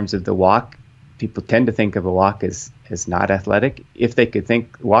think in terms of the walk, people tend to think of a walk as not athletic. If they could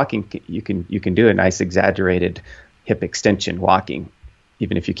think walking, you can do a nice exaggerated hip extension walking,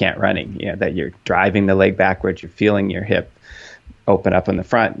 even if you can't running. You know, that you're driving the leg backwards, you're feeling your hip open up in the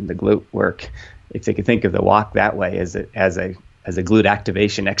front and the glute work. If they could think of the walk that way as a glute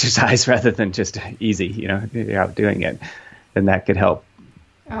activation exercise rather than just easy, you're out doing it, then that could help.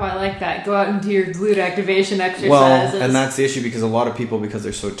 Oh, I like that. Go out and do your glute activation exercises. Well, and that's the issue, because a lot of people, because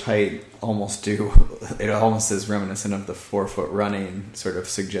they're so tight, almost is reminiscent of the 4-foot running sort of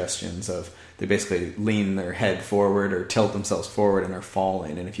suggestions of they basically lean their head forward or tilt themselves forward and are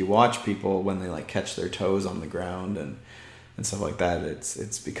falling. And if you watch people when they like catch their toes on the ground and stuff like that,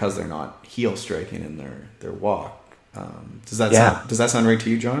 it's because they're not heel striking in their walk. Does that sound right to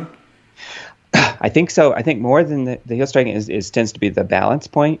you, John? I think so. I think more than the heel striking tends to be the balance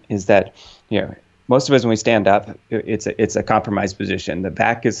point. Is that most of us, when we stand up, it's a compromised position. The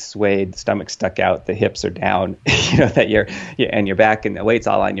back is swayed, the stomach's stuck out, the hips are down. That and your back and the weight's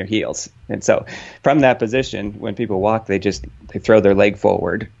all on your heels. And so from that position, when people walk, they throw their leg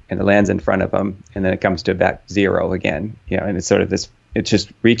forward and it lands in front of them, and then it comes to back zero again. And it's sort of this. It's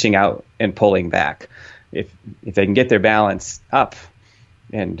just reaching out and pulling back. If they can get their balance up,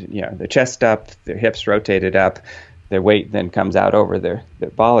 and their chest up, their hips rotated up, their weight then comes out over their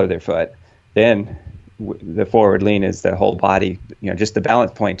ball of their foot, then the forward lean is the whole body. Just the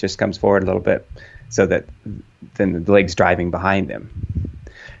balance point just comes forward a little bit, so that then the leg's driving behind them.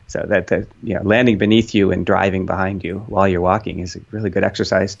 So that landing beneath you and driving behind you while you're walking is a really good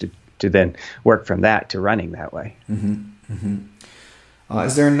exercise to then work from that to running that way. Mm-hmm. Mm-hmm.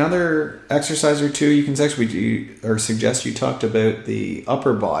 Is there another exercise or two you can suggest? You talked about the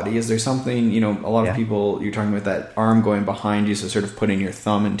upper body. Is there something, a lot of people, you're talking about that arm going behind you, so sort of putting your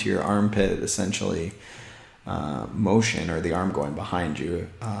thumb into your armpit, essentially, motion, or the arm going behind you.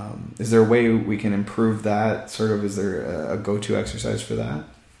 Is there a way we can improve that? Sort of, is there a go-to exercise for that?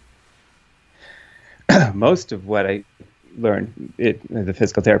 Most of what I learned, the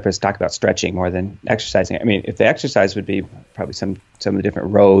physical therapists talk about stretching more than exercising. If the exercise would be probably some of the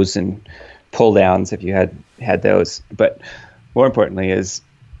different rows and pull downs, if you had those, but more importantly is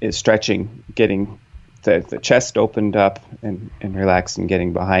stretching, getting the chest opened up and relaxed, and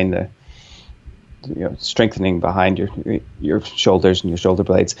getting behind strengthening behind your shoulders and your shoulder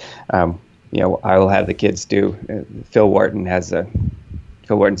blades. I will have the kids do. Phil Wharton's a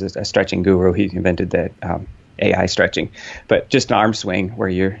stretching guru. He invented the AI stretching, but just an arm swing where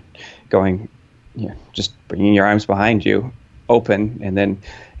you're going, just bringing your arms behind you, open, and then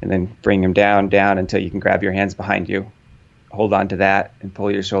bring them down until you can grab your hands behind you, hold on to that, and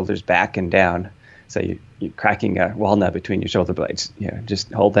pull your shoulders back and down. So you're cracking a walnut between your shoulder blades.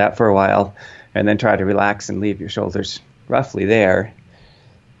 Just hold that for a while, and then try to relax and leave your shoulders roughly there,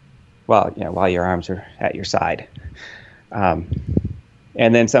 while your arms are at your side.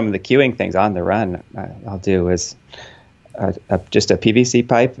 And then some of the cueing things on the run I'll do is just a PVC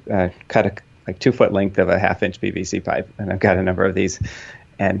pipe, cut like 2 foot length of a 1/2 inch PVC pipe, and I've got a number of these.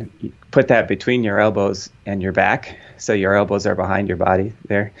 And you put that between your elbows and your back, so your elbows are behind your body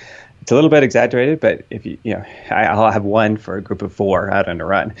there. It's a little bit exaggerated, but if I'll have one for a group of 4 out on a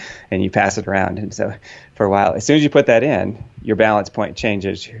run, and you pass it around. And so for a while, as soon as you put that in, your balance point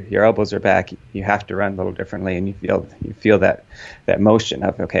changes. Your elbows are back. You have to run a little differently, and you feel that motion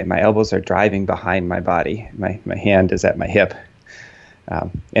of, okay, my elbows are driving behind my body. My hand is at my hip.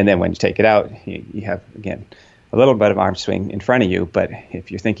 And then when you take it out, you have, again, a little bit of arm swing in front of you. But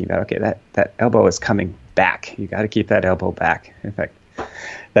if you're thinking about, okay, that elbow is coming back, you got to keep that elbow back. In fact,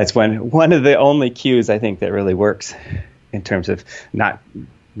 that's one of the only cues I think that really works in terms of not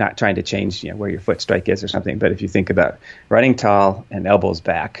trying to change where your foot strike is or something. But if you think about running tall and elbows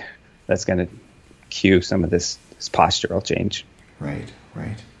back, that's going to cue some of this postural change. Right.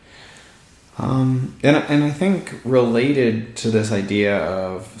 And I think related to this idea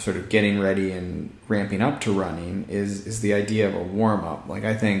of sort of getting ready and ramping up to running is the idea of a warm-up. Like,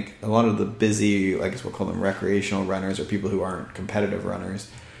 I think a lot of the busy, I guess we'll call them recreational runners, or people who aren't competitive runners,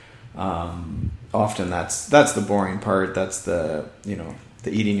 often that's the boring part. That's the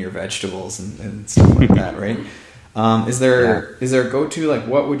the eating your vegetables and stuff like that, right? Is there a go-to, like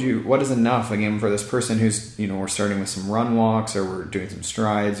what is enough, again, for this person who's, we're starting with some run walks, or we're doing some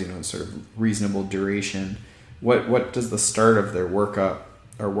strides, sort of reasonable duration. What does the start of their workout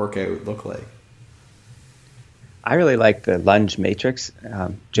look like? I really like the lunge matrix.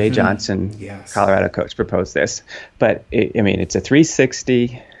 Jay Johnson, yes. Colorado coach, proposed this, but it's a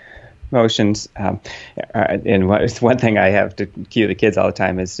 360 motions. And one thing I have to cue the kids all the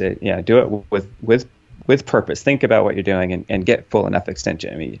time is to do it with purpose. Think about what you're doing and get full enough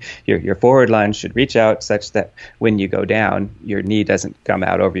extension. Your forward lunge should reach out such that when you go down, your knee doesn't come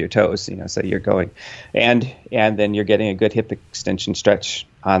out over your toes. So you're going, and then you're getting a good hip extension stretch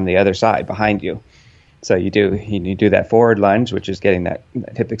on the other side behind you. So you do that forward lunge, which is getting that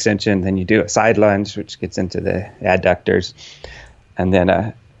hip extension. Then you do a side lunge, which gets into the adductors, and then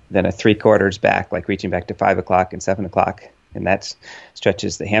a 3/4 back, like reaching back to 5 o'clock and 7 o'clock, and that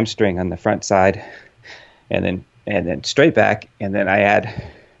stretches the hamstring on the front side. And then straight back, and then I add,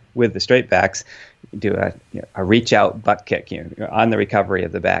 with the straight backs, you do a reach out butt kick. On the recovery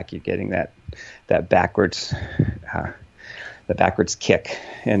of the back, you're getting that backwards the backwards kick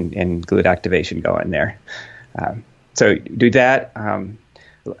and glute activation going there. So do that.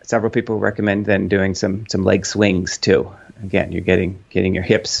 Several people recommend then doing some leg swings too. Again, you're getting your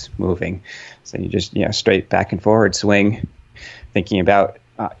hips moving, so you just straight back and forward swing, thinking about.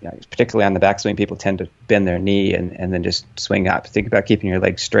 Particularly on the backswing, people tend to bend their knee and then just swing up. Think about keeping your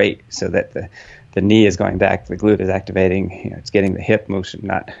legs straight so that the knee is going back, the glute is activating. It's getting the hip motion,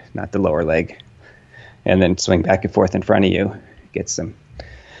 not the lower leg. And then swing back and forth in front of you. Get some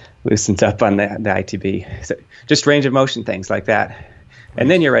loosens up on the ITB. So just range of motion things like that,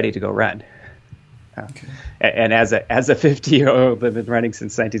 and then you're ready to go run. Okay. And as a 50-year-old that's been running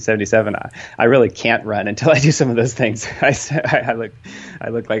since 1977, I really can't run until I do some of those things. I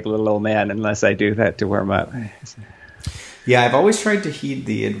look like a little old man unless I do that to warm up. Yeah, I've always tried to heed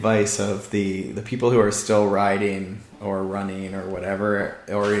the advice of the people who are still riding or running or whatever,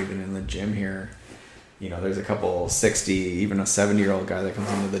 or even in the gym here. There's a couple 60, even a 70-year-old guy that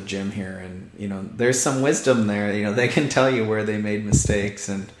comes into the gym here, and there's some wisdom there. They can tell you where they made mistakes,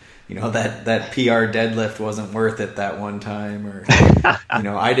 and that PR deadlift wasn't worth it that one time, or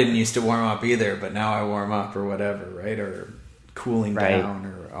I didn't used to warm up either, but now I warm up, or whatever, right? Or cooling down,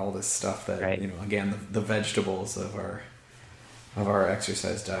 or all this stuff that again, the vegetables of our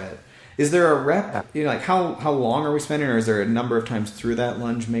exercise diet. Is there a rep? Like how long are we spending, or is there a number of times through that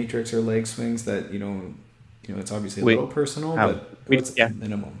lunge matrix or leg swings that it's obviously a little personal, but what's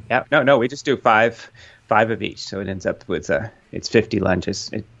minimum? Yeah, no, we just do five of each, so it ends up with it's 50 lunges.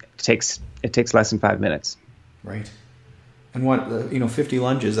 It takes less than 5 minutes. Right. And what 50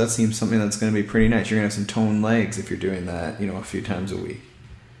 lunges, that seems something that's going to be pretty nice. You're going to have some toned legs if you're doing that a few times a week.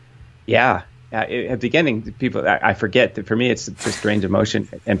 Yeah. At the beginning, people, I forget that for me it's just range of motion,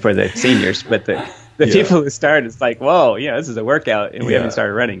 and for the seniors, but the people who start, it's like, whoa, this is a workout, and we haven't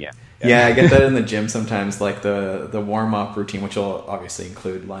started running yet. Yeah, I get that in the gym sometimes, like the warm-up routine, which will obviously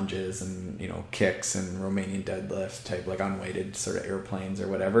include lunges and, kicks and Romanian deadlift type, like unweighted sort of airplanes or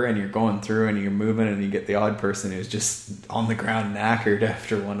whatever, and you're going through and you're moving, and you get the odd person who's just on the ground knackered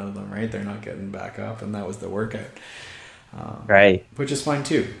after one of them, right? They're not getting back up, and that was the workout. Right. Which is fine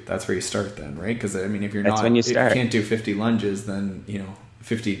too. That's where you start then, right? Because, if you're if you can't do 50 lunges, then,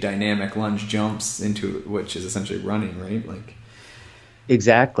 50 dynamic lunge jumps into which is essentially running, right? Like.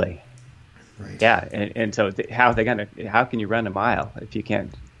 Exactly. Right. Yeah, and so how can you run a mile if you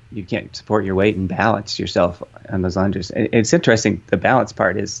can't support your weight and balance yourself on those lunges? It's interesting. The balance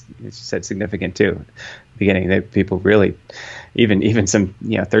part is, as you said, significant too. At the beginning, that people really, even some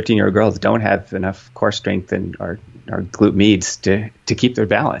 13-year-old girls don't have enough core strength and or glute medius to keep their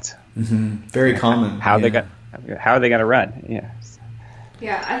balance. Mm-hmm. Very common. How are they going to run? Yeah.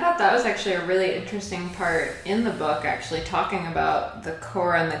 Yeah, I thought that was actually a really interesting part in the book, actually talking about the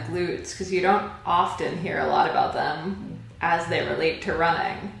core and the glutes, because you don't often hear a lot about them as they relate to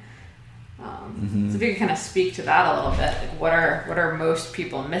running. So if you could kind of speak to that a little bit, like what are most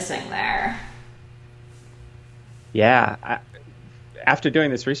people missing there? Yeah, after doing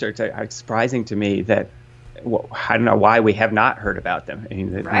this research, it's surprising to me that I don't know why we have not heard about them. I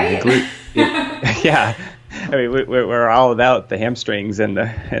mean, right? The glute, yeah. I mean, we're all about the hamstrings and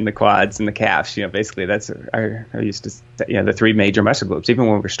the quads and the calves. Basically that's I used to say, the three major muscle groups. Even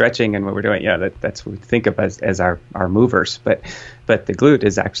when we're stretching and when we're doing, that's what we think of as our movers. But the glute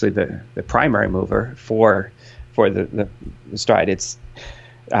is actually the primary mover for the stride. It's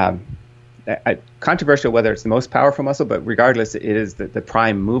controversial whether it's the most powerful muscle, but regardless, it is the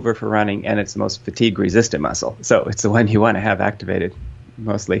prime mover for running, and it's the most fatigue resistant muscle. So it's the one you want to have activated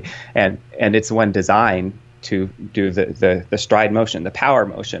mostly, and it's the one designed to do the stride motion, the power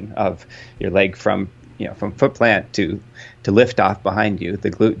motion of your leg from foot plant to lift off behind you.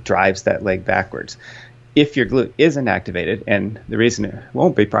 The glute drives that leg backwards. If your glute isn't activated, and the reason it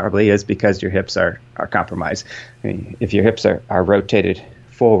won't be probably is because your hips are compromised. I mean, if your hips are rotated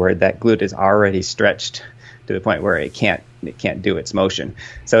forward, that glute is already stretched to the point where it can't do its motion.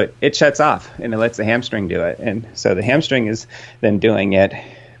 So it shuts off and it lets the hamstring do it. And so the hamstring is then doing it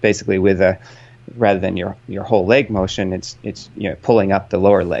basically with rather than your whole leg motion, it's pulling up the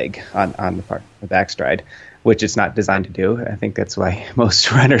lower leg on the part of the backstride, which it's not designed to do. I think that's why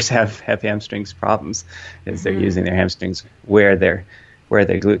most runners have hamstrings problems, is they're using their hamstrings where their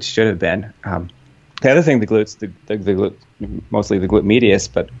glutes should have been. The other thing, the glutes, the glute, mostly the glute medius,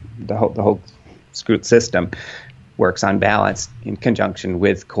 but the whole glute system works on balance in conjunction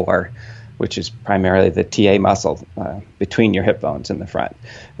with core, which is primarily the TA muscle between your hip bones in the front.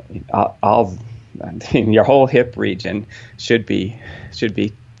 Your whole hip region should be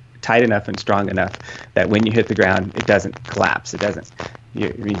tight enough and strong enough that when you hit the ground, it doesn't collapse. It doesn't.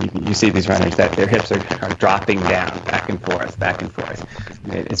 You see these runners that their hips are dropping down back and forth.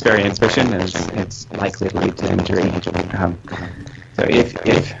 It's very inefficient, and it's likely to lead to injury. So if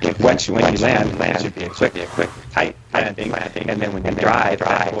when you land, it should be a quick, tight landing, and then when you drive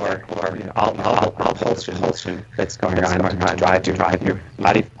or all pulsion that's going on to drive your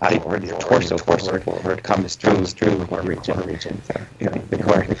body forward, your torso forward comes through the core region. So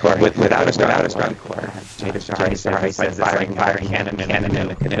the core without a strong core, Jay says it's like firing cannon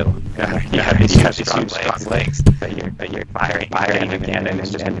in a canoe. You have these strong legs, but you're firing a cannon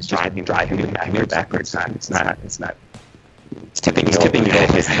and just driving the backwards. It's not. It's tipping you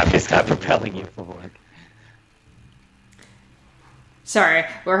over. It's not propelling you forward. Sorry,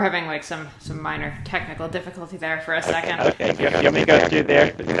 we're having like some minor technical difficulty there for a second. Okay. You want me to go through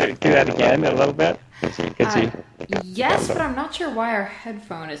there? Do that again a little bit? Yes, but I'm not sure why our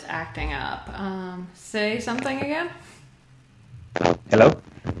headphone is acting up. Say something again. Hello?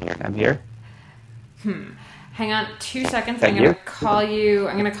 I'm here. Hang on 2 seconds. Thank I'm going you. to call you.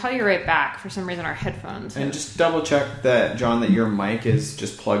 I'm going to call you right back. For some reason, our headphones. And just double check that, John, that your mic is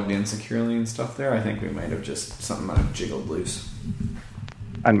just plugged in securely and stuff there. I think we might have just something might have jiggled loose.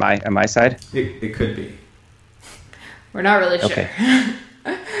 On my side? It could be. We're not really sure. Okay.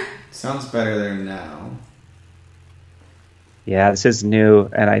 Sounds better there now. Yeah, this is new,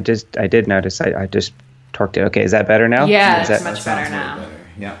 and I did notice I just torqued it. Okay, is that better now? Yeah, is it's that much better sounds now. way better.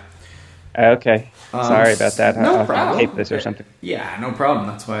 Yeah. Okay. Sorry about that. No I'll problem. tape this or something. Yeah, no problem.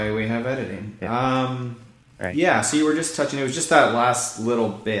 That's why we have editing. Yeah. Right. Yeah, so you were just touching, it was just that last little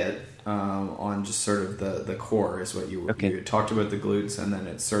bit on just sort of the core is what you talked about, the glutes, and then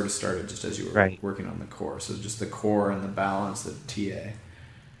it sort of started just as you were working on the core. So just the core and the balance, the TA.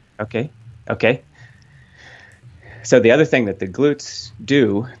 Okay. So the other thing that the glutes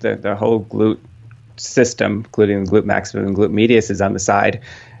do, the whole glute system, including the glute maximus and glute medius, is on the side,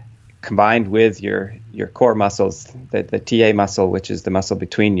 combined with your core muscles, the TA muscle, which is the muscle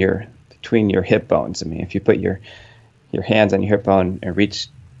between your hip bones. I mean, if you put your hands on your hip bone and reach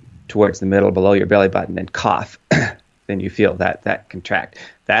towards the middle below your belly button and cough, then you feel that contract.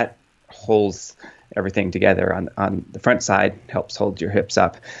 That holds everything together on the front side, helps hold your hips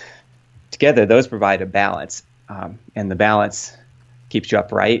up. Together, those provide a balance, and the balance keeps you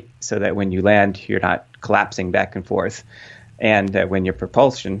upright so that when you land, you're not collapsing back and forth. And when your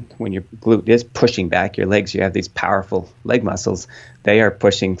glute is pushing back your legs, you have these powerful leg muscles. They are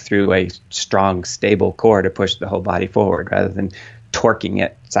pushing through a strong, stable core to push the whole body forward rather than torquing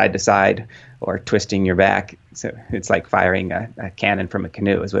it side to side or twisting your back. So it's like firing a cannon from a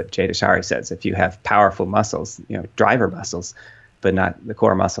canoe, is what Jay Deshari says. If you have powerful muscles, driver muscles, but not the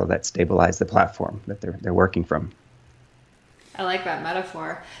core muscle that stabilize the platform that they're working from. I like that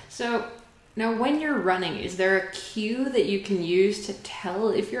metaphor. So now when you're running, is there a cue that you can use to tell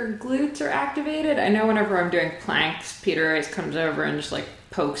if your glutes are activated? I know whenever I'm doing planks, Peter always comes over and just like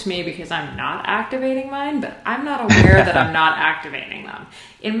pokes me because I'm not activating mine, but I'm not aware that I'm not activating them.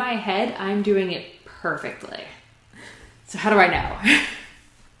 In my head, I'm doing it perfectly. So how do I know?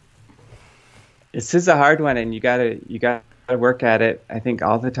 This is a hard one, and you gotta work at it. I think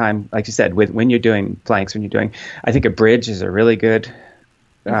all the time, like you said, when you're doing planks, I think a bridge is a really good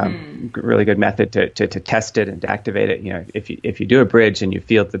method to test it and to activate it. If you do a bridge and you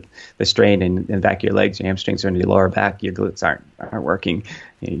feel the strain in the back of your legs, your hamstrings are in your lower back, your glutes aren't working,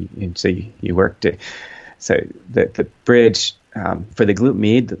 and so you work to. So the bridge for the glute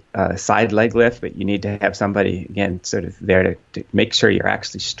med, side leg lift, but you need to have somebody again sort of there to make sure you're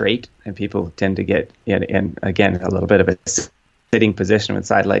actually straight. And people tend to get in again a little bit of a sitting position with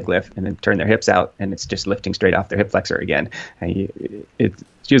side leg lift and then turn their hips out, and it's just lifting straight off their hip flexor again. And it's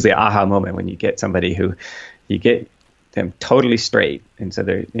usually an aha moment when you get somebody who you get them totally straight, and so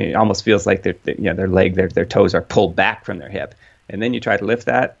it almost feels like their toes are pulled back from their hip. And then you try to lift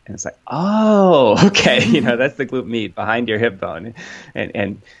that, and it's like, oh, okay, that's the glute med behind your hip bone,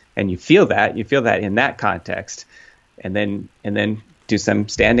 and you feel that in that context, and then do some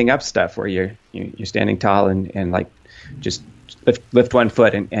standing up stuff where you're standing tall and like just lift one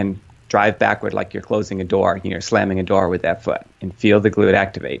foot and drive backward like you're closing a door, slamming a door with that foot, and feel the glute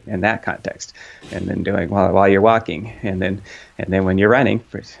activate in that context, and then doing while you're walking, and then when you're running,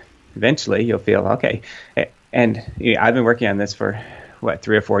 eventually you'll feel okay. And I've been working on this for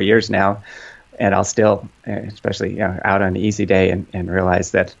 3 or 4 years now, and I'll still, especially out on an easy day, and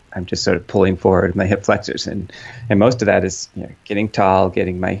realize that I'm just sort of pulling forward my hip flexors, and most of that is getting tall,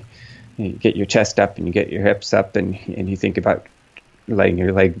 you get your chest up and you get your hips up, and you think about letting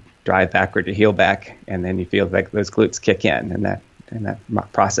your leg drive backward to heel back, and then you feel like those glutes kick in, and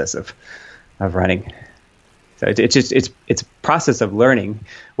that process of running. So it's a process of learning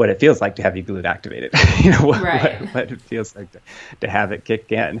what it feels like to have your glute activated, what it feels like to have it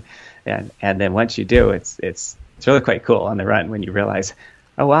kick in, and then once you do, it's really quite cool on the run when you realize,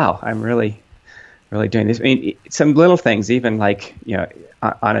 oh wow, I'm really doing this. I mean, some little things, even like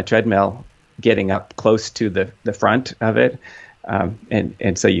on a treadmill, getting up close to the front of it,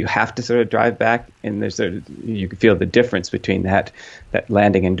 and so you have to sort of drive back, and you can feel the difference between that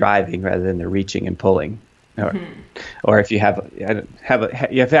landing and driving rather than the reaching and pulling. Or if you have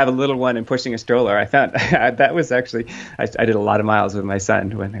a little one and pushing a stroller, I found that was actually I did a lot of miles with my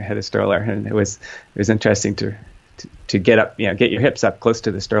son when I had a stroller, and it was interesting to get up, get your hips up close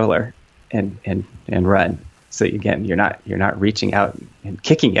to the stroller and run. So again, you're not reaching out and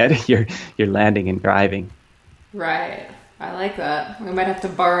kicking it, you're landing and driving. Right. I like that. We might have to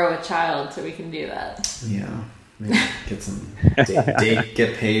borrow a child so we can do that. Yeah. Maybe get some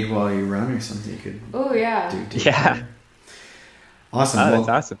get paid while you run or something. You could. Oh yeah. Yeah. Awesome. That's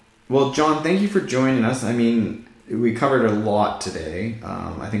awesome. Well, John, thank you for joining us. I mean, we covered a lot today.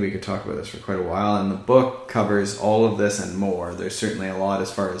 I think we could talk about this for quite a while, and the book covers all of this and more. There's certainly a lot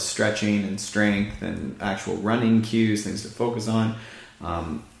as far as stretching and strength and actual running cues, things to focus on.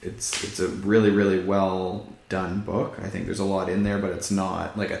 It's a really, really well done book. I think there's a lot in there, but it's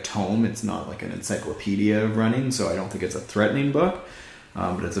not like a tome. It's not like an encyclopedia of running, so I don't think it's a threatening book,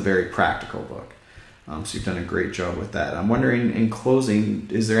 but it's a very practical book. So you've done a great job with that. I'm wondering, in closing,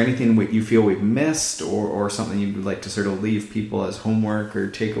 is there anything you feel we've missed or something you would like to sort of leave people as homework or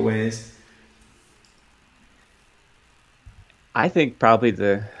takeaways? I think probably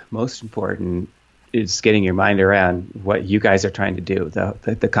the most important is getting your mind around what you guys are trying to do.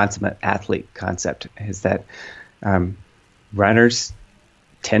 The consummate athlete concept is that runners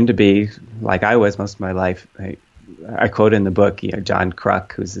tend to be, like I was most of my life. I quote in the book, John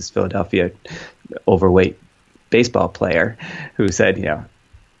Kruk, who's this Philadelphia overweight baseball player, who said,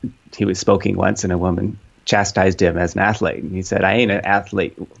 he was smoking once and a woman chastised him as an athlete. And he said, I ain't an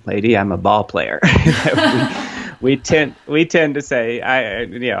athlete, lady, I'm a ball player. We tend to say,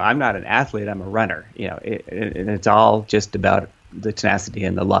 I'm not an athlete, I'm a runner. And it's all just about the tenacity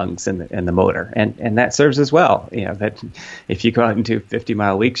in the lungs and the motor, and that serves as well. That if you go out into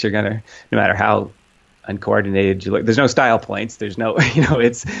 50-mile weeks, you're gonna, no matter how uncoordinated you look, there's no style points. There's no,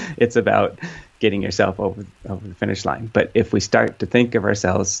 it's about getting yourself over the finish line. But if we start to think of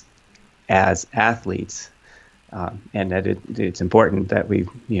ourselves as athletes, and that it's important that we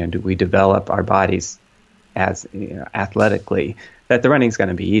develop our bodies as athletically, that the running's going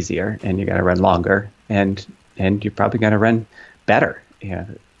to be easier, and you're going to run longer, and you're probably going to run better.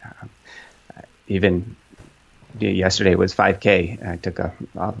 Even yesterday was 5K. I took a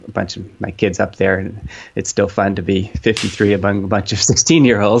bunch of my kids up there, and it's still fun to be 53 among a bunch of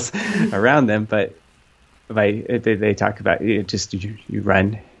 16-year-olds around them. But they talk about you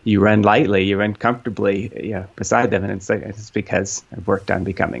run lightly, you run comfortably beside them, and it's because I've worked on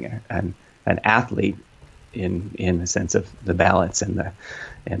becoming an athlete in the sense of the balance and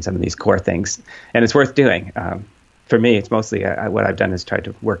some of these core things, and it's worth doing. For me, it's mostly what I've done is tried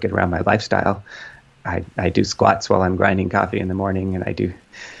to work it around my lifestyle. I do squats while I'm grinding coffee in the morning, and I do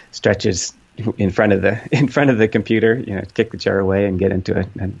stretches in front of the computer. Kick the chair away and get into a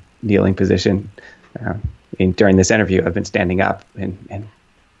kneeling position. During this interview, I've been standing up and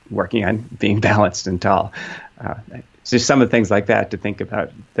working on being balanced and tall. It's just some of the things like that to think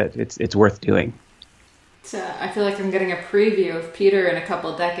about, that it's worth doing. I feel like I'm getting a preview of Peter in a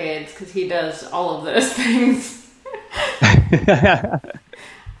couple decades, because he does all of those things.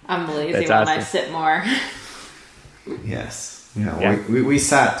 I'm lazy. That's when awesome. I sit more. Yes. We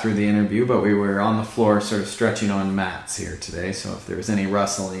sat through the interview, but we were on the floor sort of stretching on mats here today. So if there was any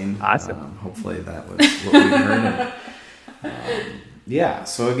rustling, awesome. Hopefully that was what we heard.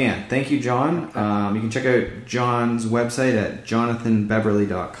 So again, thank you, John. You can check out John's website at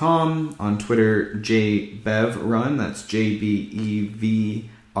jonathanbeverly.com. On Twitter, jbevrun. That's JBEVRUN.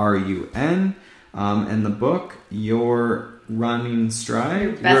 And the book, Your Running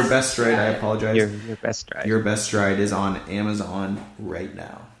Stride. Your Best Stride. I apologize. Your Best Stride. Your Best Stride is on Amazon right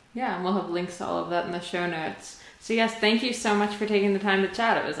now. Yeah, and we'll have links to all of that in the show notes. So yes, thank you so much for taking the time to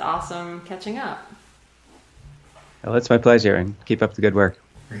chat. It was awesome catching up. Well, it's my pleasure, and keep up the good work.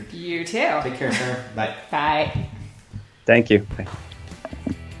 Great. You too. Take care, sir. Bye. Bye. Thank you. Bye.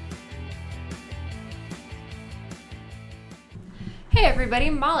 Hey everybody,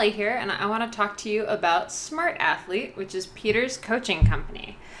 Molly here, and I want to talk to you about Smart Athlete, which is Peter's coaching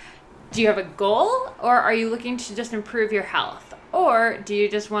company. Do you have a goal, or are you looking to just improve your health? Or do you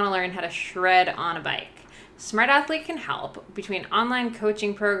just want to learn how to shred on a bike? Smart Athlete can help between online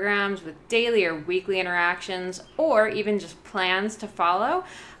coaching programs with daily or weekly interactions, or even just plans to follow.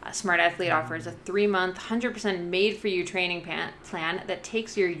 Smart Athlete offers a 3-month, 100% made-for-you training plan that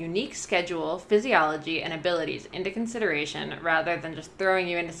takes your unique schedule, physiology, and abilities into consideration, rather than just throwing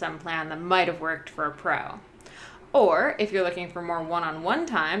you into some plan that might have worked for a pro. Or, if you're looking for more one-on-one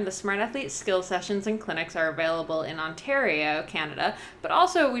time, the Smart Athlete skill sessions and clinics are available in Ontario, Canada, but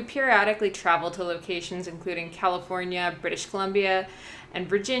also we periodically travel to locations including California, British Columbia, and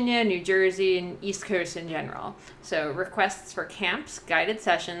Virginia, New Jersey, and East Coast in general. So requests for camps, guided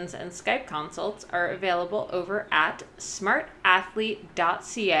sessions, and Skype consults are available over at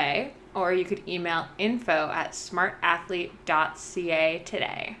smartathlete.ca, or you could email info@smartathlete.ca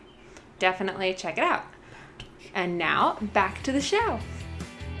today. Definitely check it out. And now, back to the show.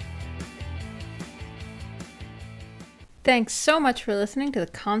 Thanks so much for listening to the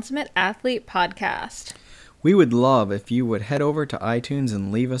Consummate Athlete Podcast. We would love if you would head over to iTunes and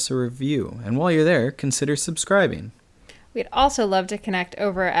leave us a review. And while you're there, consider subscribing. We'd also love to connect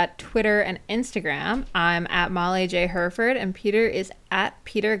over at Twitter and Instagram. I'm at Molly J. Herford, and Peter is at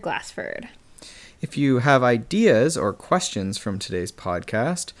Peter Glassford. If you have ideas or questions from today's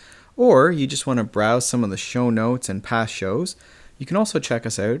podcast, or you just want to browse some of the show notes and past shows, you can also check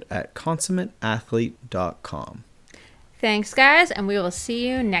us out at consummateathlete.com. Thanks, guys, and we will see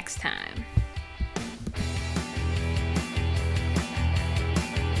you next time.